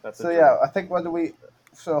 That's so, yeah, I think what do we...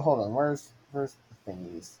 So, hold on, where's the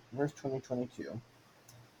thingies? Where's 2022?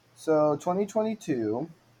 So, 2022...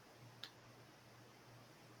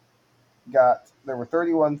 there were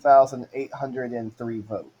 31,803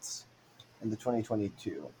 votes in the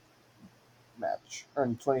 2022 match, or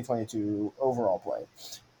in 2022 overall play.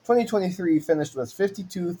 2023 finished with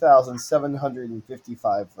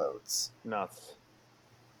 52,755 votes. Nuts.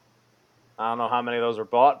 I don't know how many of those were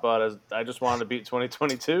bought, but I just wanted to beat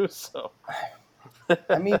 2022, so...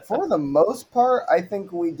 I mean, for the most part, I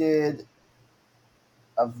think we did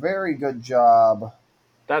a very good job.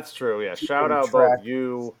 That's true, yeah. Shout out both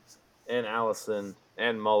you and Allison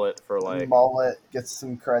and Mullet for like... Mullet gets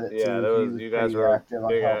some credit, too. Yeah, you guys were active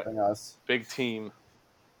on helping us. Big team.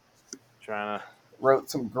 Trying to wrote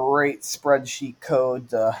some great spreadsheet code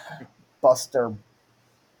to bust the.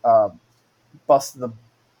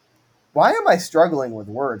 Why am I struggling with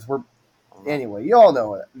words? Anyway. You all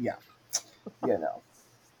know it. Yeah, you know.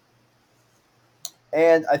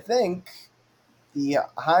 And I think the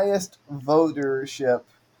highest votership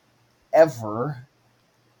ever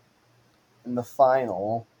in the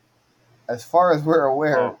final, as far as we're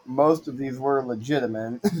aware, most of these were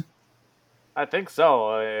legitimate. I think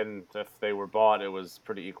so, and if they were bought, it was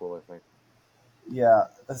pretty equal. I think. Yeah,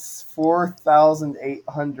 that's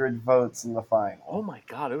 4,800 votes in the final. Oh my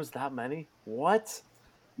god, it was that many? What?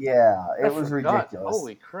 Yeah, it was forgot. ridiculous.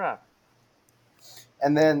 Holy crap.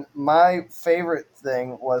 And then my favorite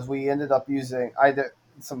thing was we ended up using, I did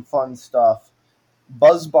some fun stuff.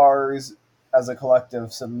 Buzz Bars as a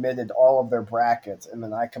collective submitted all of their brackets, and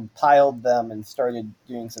then I compiled them and started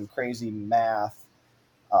doing some crazy math.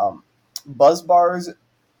 Buzz Bars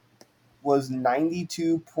was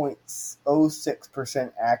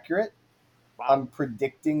 92.06% accurate on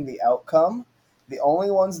predicting the outcome. The only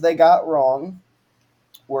ones they got wrong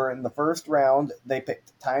were in the first round, they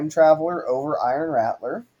picked Time Traveler over Iron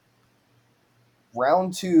Rattler.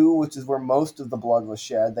 Round 2, which is where most of the blood was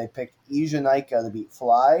shed, they picked Ijanika to beat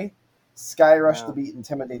Fly, Skyrush to beat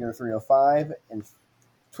Intimidator 305, and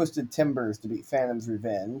Twisted Timbers to beat Phantom's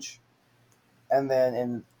Revenge. And then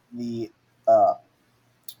in the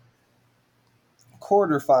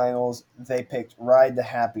quarterfinals, they picked Ride to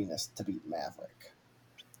Happiness to beat Maverick.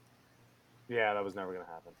 Yeah, that was never going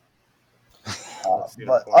to happen.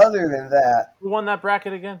 But other than that, who won that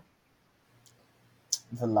bracket again?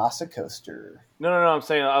 Velocicoaster. No. I'm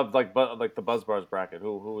saying of like the Buzz Bars bracket.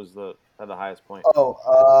 Who was had the highest point?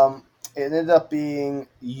 It ended up being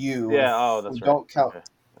you. Yeah. Oh, that's we right. Don't count. Okay.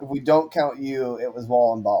 If we don't count you, it was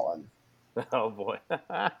Wallin Ballin. Oh boy.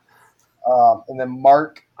 And then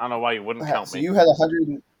Mark. I don't know why you wouldn't count so me. You had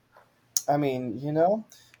 100. I mean,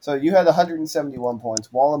 So you had 171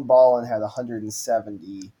 points. Wallin Ballin had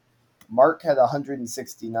 170. Mark had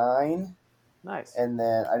 169. Nice. And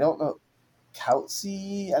then I don't know,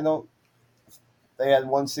 Kautsy. They had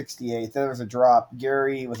 168. Then there was a drop.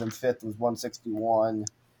 Gary was in fifth, was 161.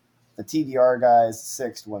 The TDR guys,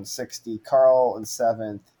 sixth, 160. Carl in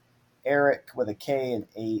seventh. Eric with a K in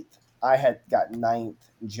eighth. I had got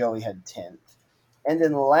ninth. And Joey had 10th. And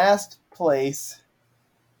in last place,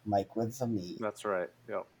 Mike with the meat. That's right.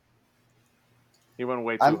 Yep. He went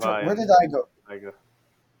way too high. Where did I go?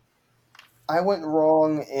 I went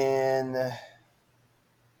wrong in the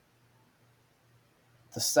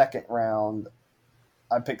second round.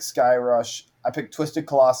 I picked Skyrush. I picked Twisted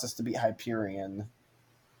Colossus to beat Hyperion.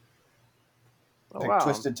 I picked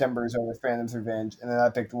Twisted Timbers over Phantom's Revenge. And then I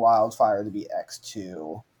picked Wildfire to beat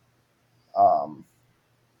X2.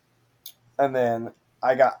 And then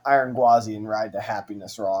I got Iron Gwazi and Ride to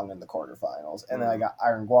Happiness wrong in the quarterfinals. And then I got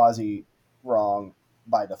Iron Gwazi wrong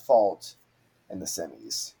by default in the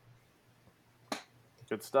semis.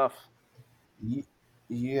 Good stuff.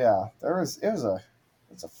 Yeah,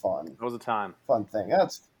 it's a fun. It was a time. Fun thing. I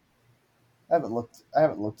haven't looked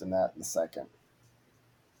in that in a second.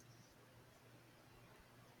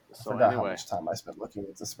 I forgot how much time I spent looking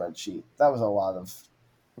at the spreadsheet. It was a lot of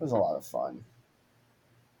fun.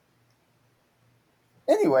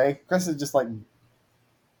 Anyway, Chris is just like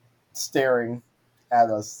staring at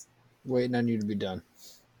us. Waiting on you to be done.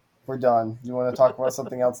 We're done. You want to talk about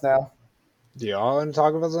something else now? Do y'all want to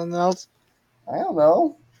talk about something else? I don't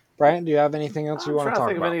know. Bryant, do you have anything else you want to talk about?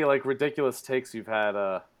 I'm trying to think of any like ridiculous takes you've had.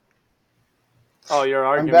 You're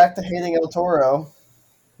arguing. I'm back to hating El Toro.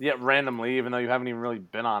 Yeah, randomly, even though you haven't even really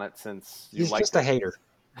been on it since you He's just a hater.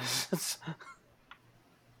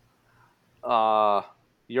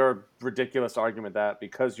 Your ridiculous argument that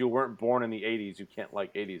because you weren't born in the 80s, you can't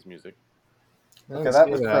like 80s music. Okay, that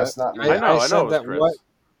was Chris, not me. I know it was Chris.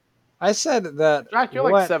 I said that. Jack, you're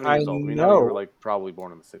like 7 years old. We know you were like probably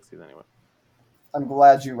born in the 60s anyway. I'm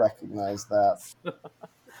glad you recognize that.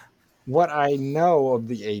 What I know of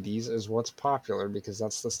the 80s is what's popular because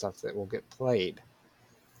that's the stuff that will get played.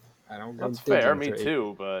 I don't go. That's fair, me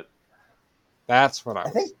too, but that's what I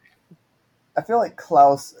think. I feel like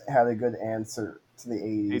Klaus had a good answer to the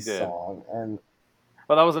 80s song,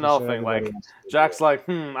 but that was another thing. Like Jack's like,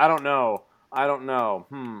 I don't know. I don't know.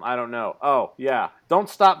 I don't know. Oh yeah, don't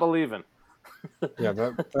stop believing. Yeah,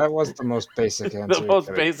 that was the most basic answer. The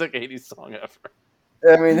most basic 80s song ever.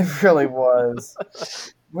 I mean, it really was.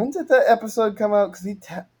 When did that episode come out? Because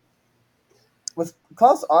was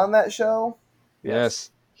Klaus on that show?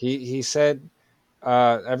 Yes. He said,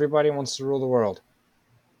 everybody wants to rule the world.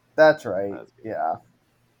 That's right. Yeah.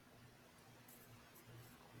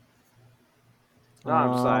 No,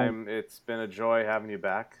 I'm saying it's been a joy having you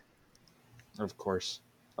back. Of course.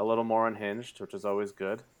 A little more unhinged, which is always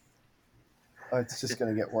good. Oh, it's just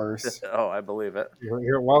going to get worse. Oh, I believe it.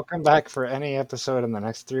 You're welcome back for any episode in the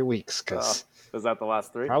next 3 weeks, because is that the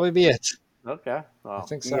last 3? Probably be it. Okay. Well, I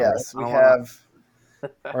think so. Yes, right? we have.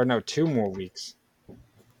 Or no, 2 more weeks.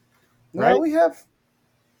 No, Right? we have.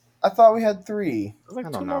 I thought we had 3. I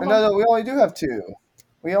don't know. No, we only do have 2.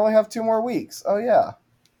 We only have 2 more weeks. Oh yeah.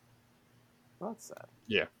 Well, that's sad.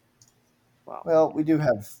 Yeah. Wow. Well, we do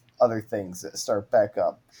have other things that start back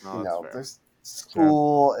up. Fair. There's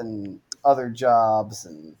school and other jobs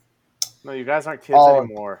and. No, you guys aren't kids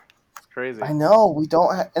anymore. It's crazy. I know we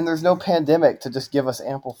don't, and there's no pandemic to just give us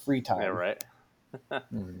ample free time. Yeah, right.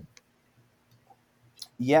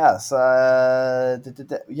 Yes.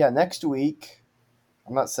 Next week.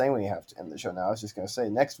 I'm not saying we have to end the show now. I was just going to say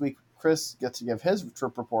next week, Chris gets to give his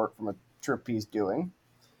trip report from a trip he's doing.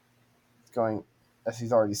 It's going, as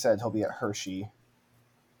he's already said, he'll be at Hershey.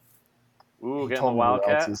 Ooh, getting the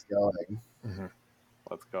Wildcat. He's going. Mm-hmm.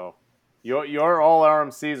 Let's go. Your all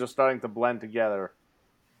RMCs are starting to blend together.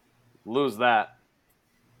 Lose that.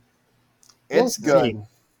 It's good.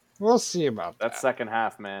 We'll see about that. That second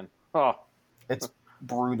half, man. Oh, it's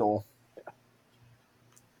brutal.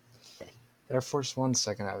 Air Force One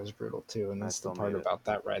second half was brutal too, and that's the part about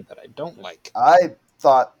that ride that I don't like. I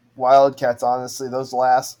thought Wildcats, honestly, those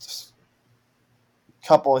last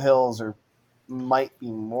couple of hills might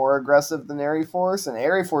be more aggressive than Air Force, and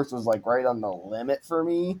Air Force was like right on the limit for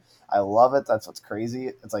me. I love it. That's what's crazy.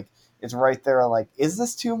 It's like it's right there. I'm like, is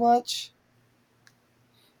this too much?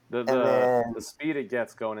 The speed it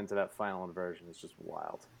gets going into that final inversion is just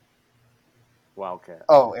wild. Wildcat.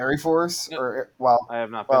 Oh, Air Force I have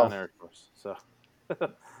not been on Air Force, so.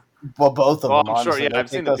 Well, both of them. I'm sure. Yeah, I've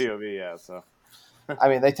seen the POV. Yeah, so. I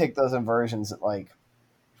mean, they take those inversions at like.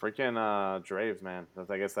 Freaking Draves, man.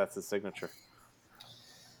 I guess that's his signature.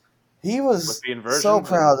 He was so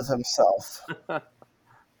proud of himself.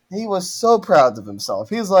 He was so proud of himself.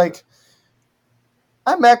 He was like,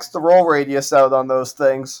 I maxed the roll radius out on those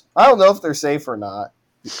things. I don't know if they're safe or not.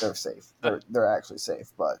 They're safe. They're actually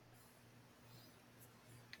safe, but.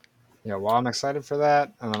 Yeah, well, I'm excited for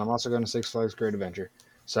that, and then I'm also going to Six Flags Great Adventure.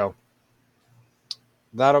 So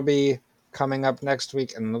that'll be coming up next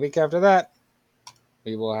week, and the week after that,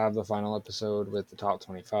 we will have the final episode with the top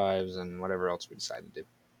 25s and whatever else we decide to do.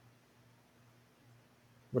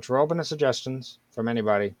 Which we're open to suggestions from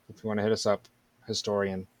anybody. If you want to hit us up,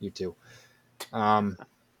 historian, you too.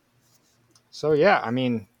 So yeah, I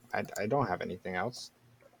mean, I don't have anything else.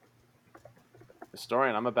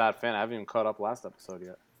 Historian, I'm a bad fan. I haven't even caught up last episode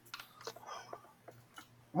yet.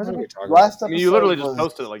 What are we talking about? I mean, you literally just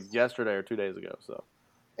posted it like yesterday or 2 days ago. So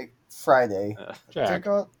Friday. Jack,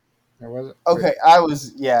 or was it? Okay,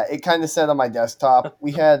 it kind of said on my desktop.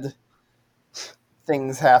 We had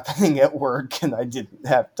things happening at work, and I didn't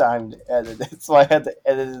have time to edit it, so I had to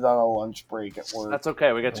edit it on a lunch break at work. That's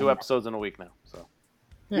okay. We got 2 episodes in a week now. So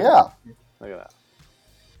yeah. Look at that.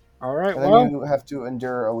 All right. And then you have to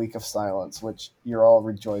endure a week of silence, which you're all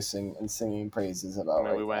rejoicing and singing praises about. I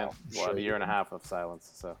mean, we went a year and a half of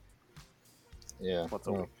silence. So yeah,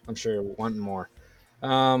 I'm sure you're wanting more.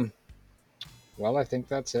 Well, I think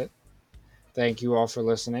that's it. Thank you all for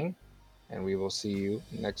listening, and we will see you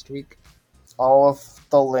next week. All of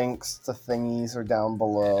the links to thingies are down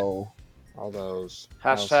below. All those.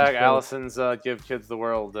 Hashtag Allison's Give Kids the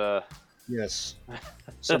World. Yes.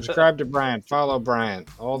 Subscribe to Bryant. Follow Bryant.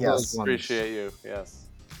 All those ones. Appreciate you. Yes.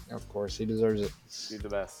 Of course, he deserves it. You're the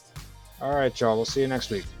best. All right, y'all. We'll see you next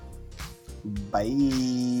week.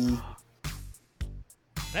 Bye.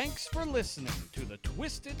 Thanks for listening to the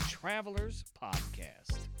Twisted Travelers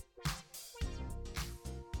Podcast.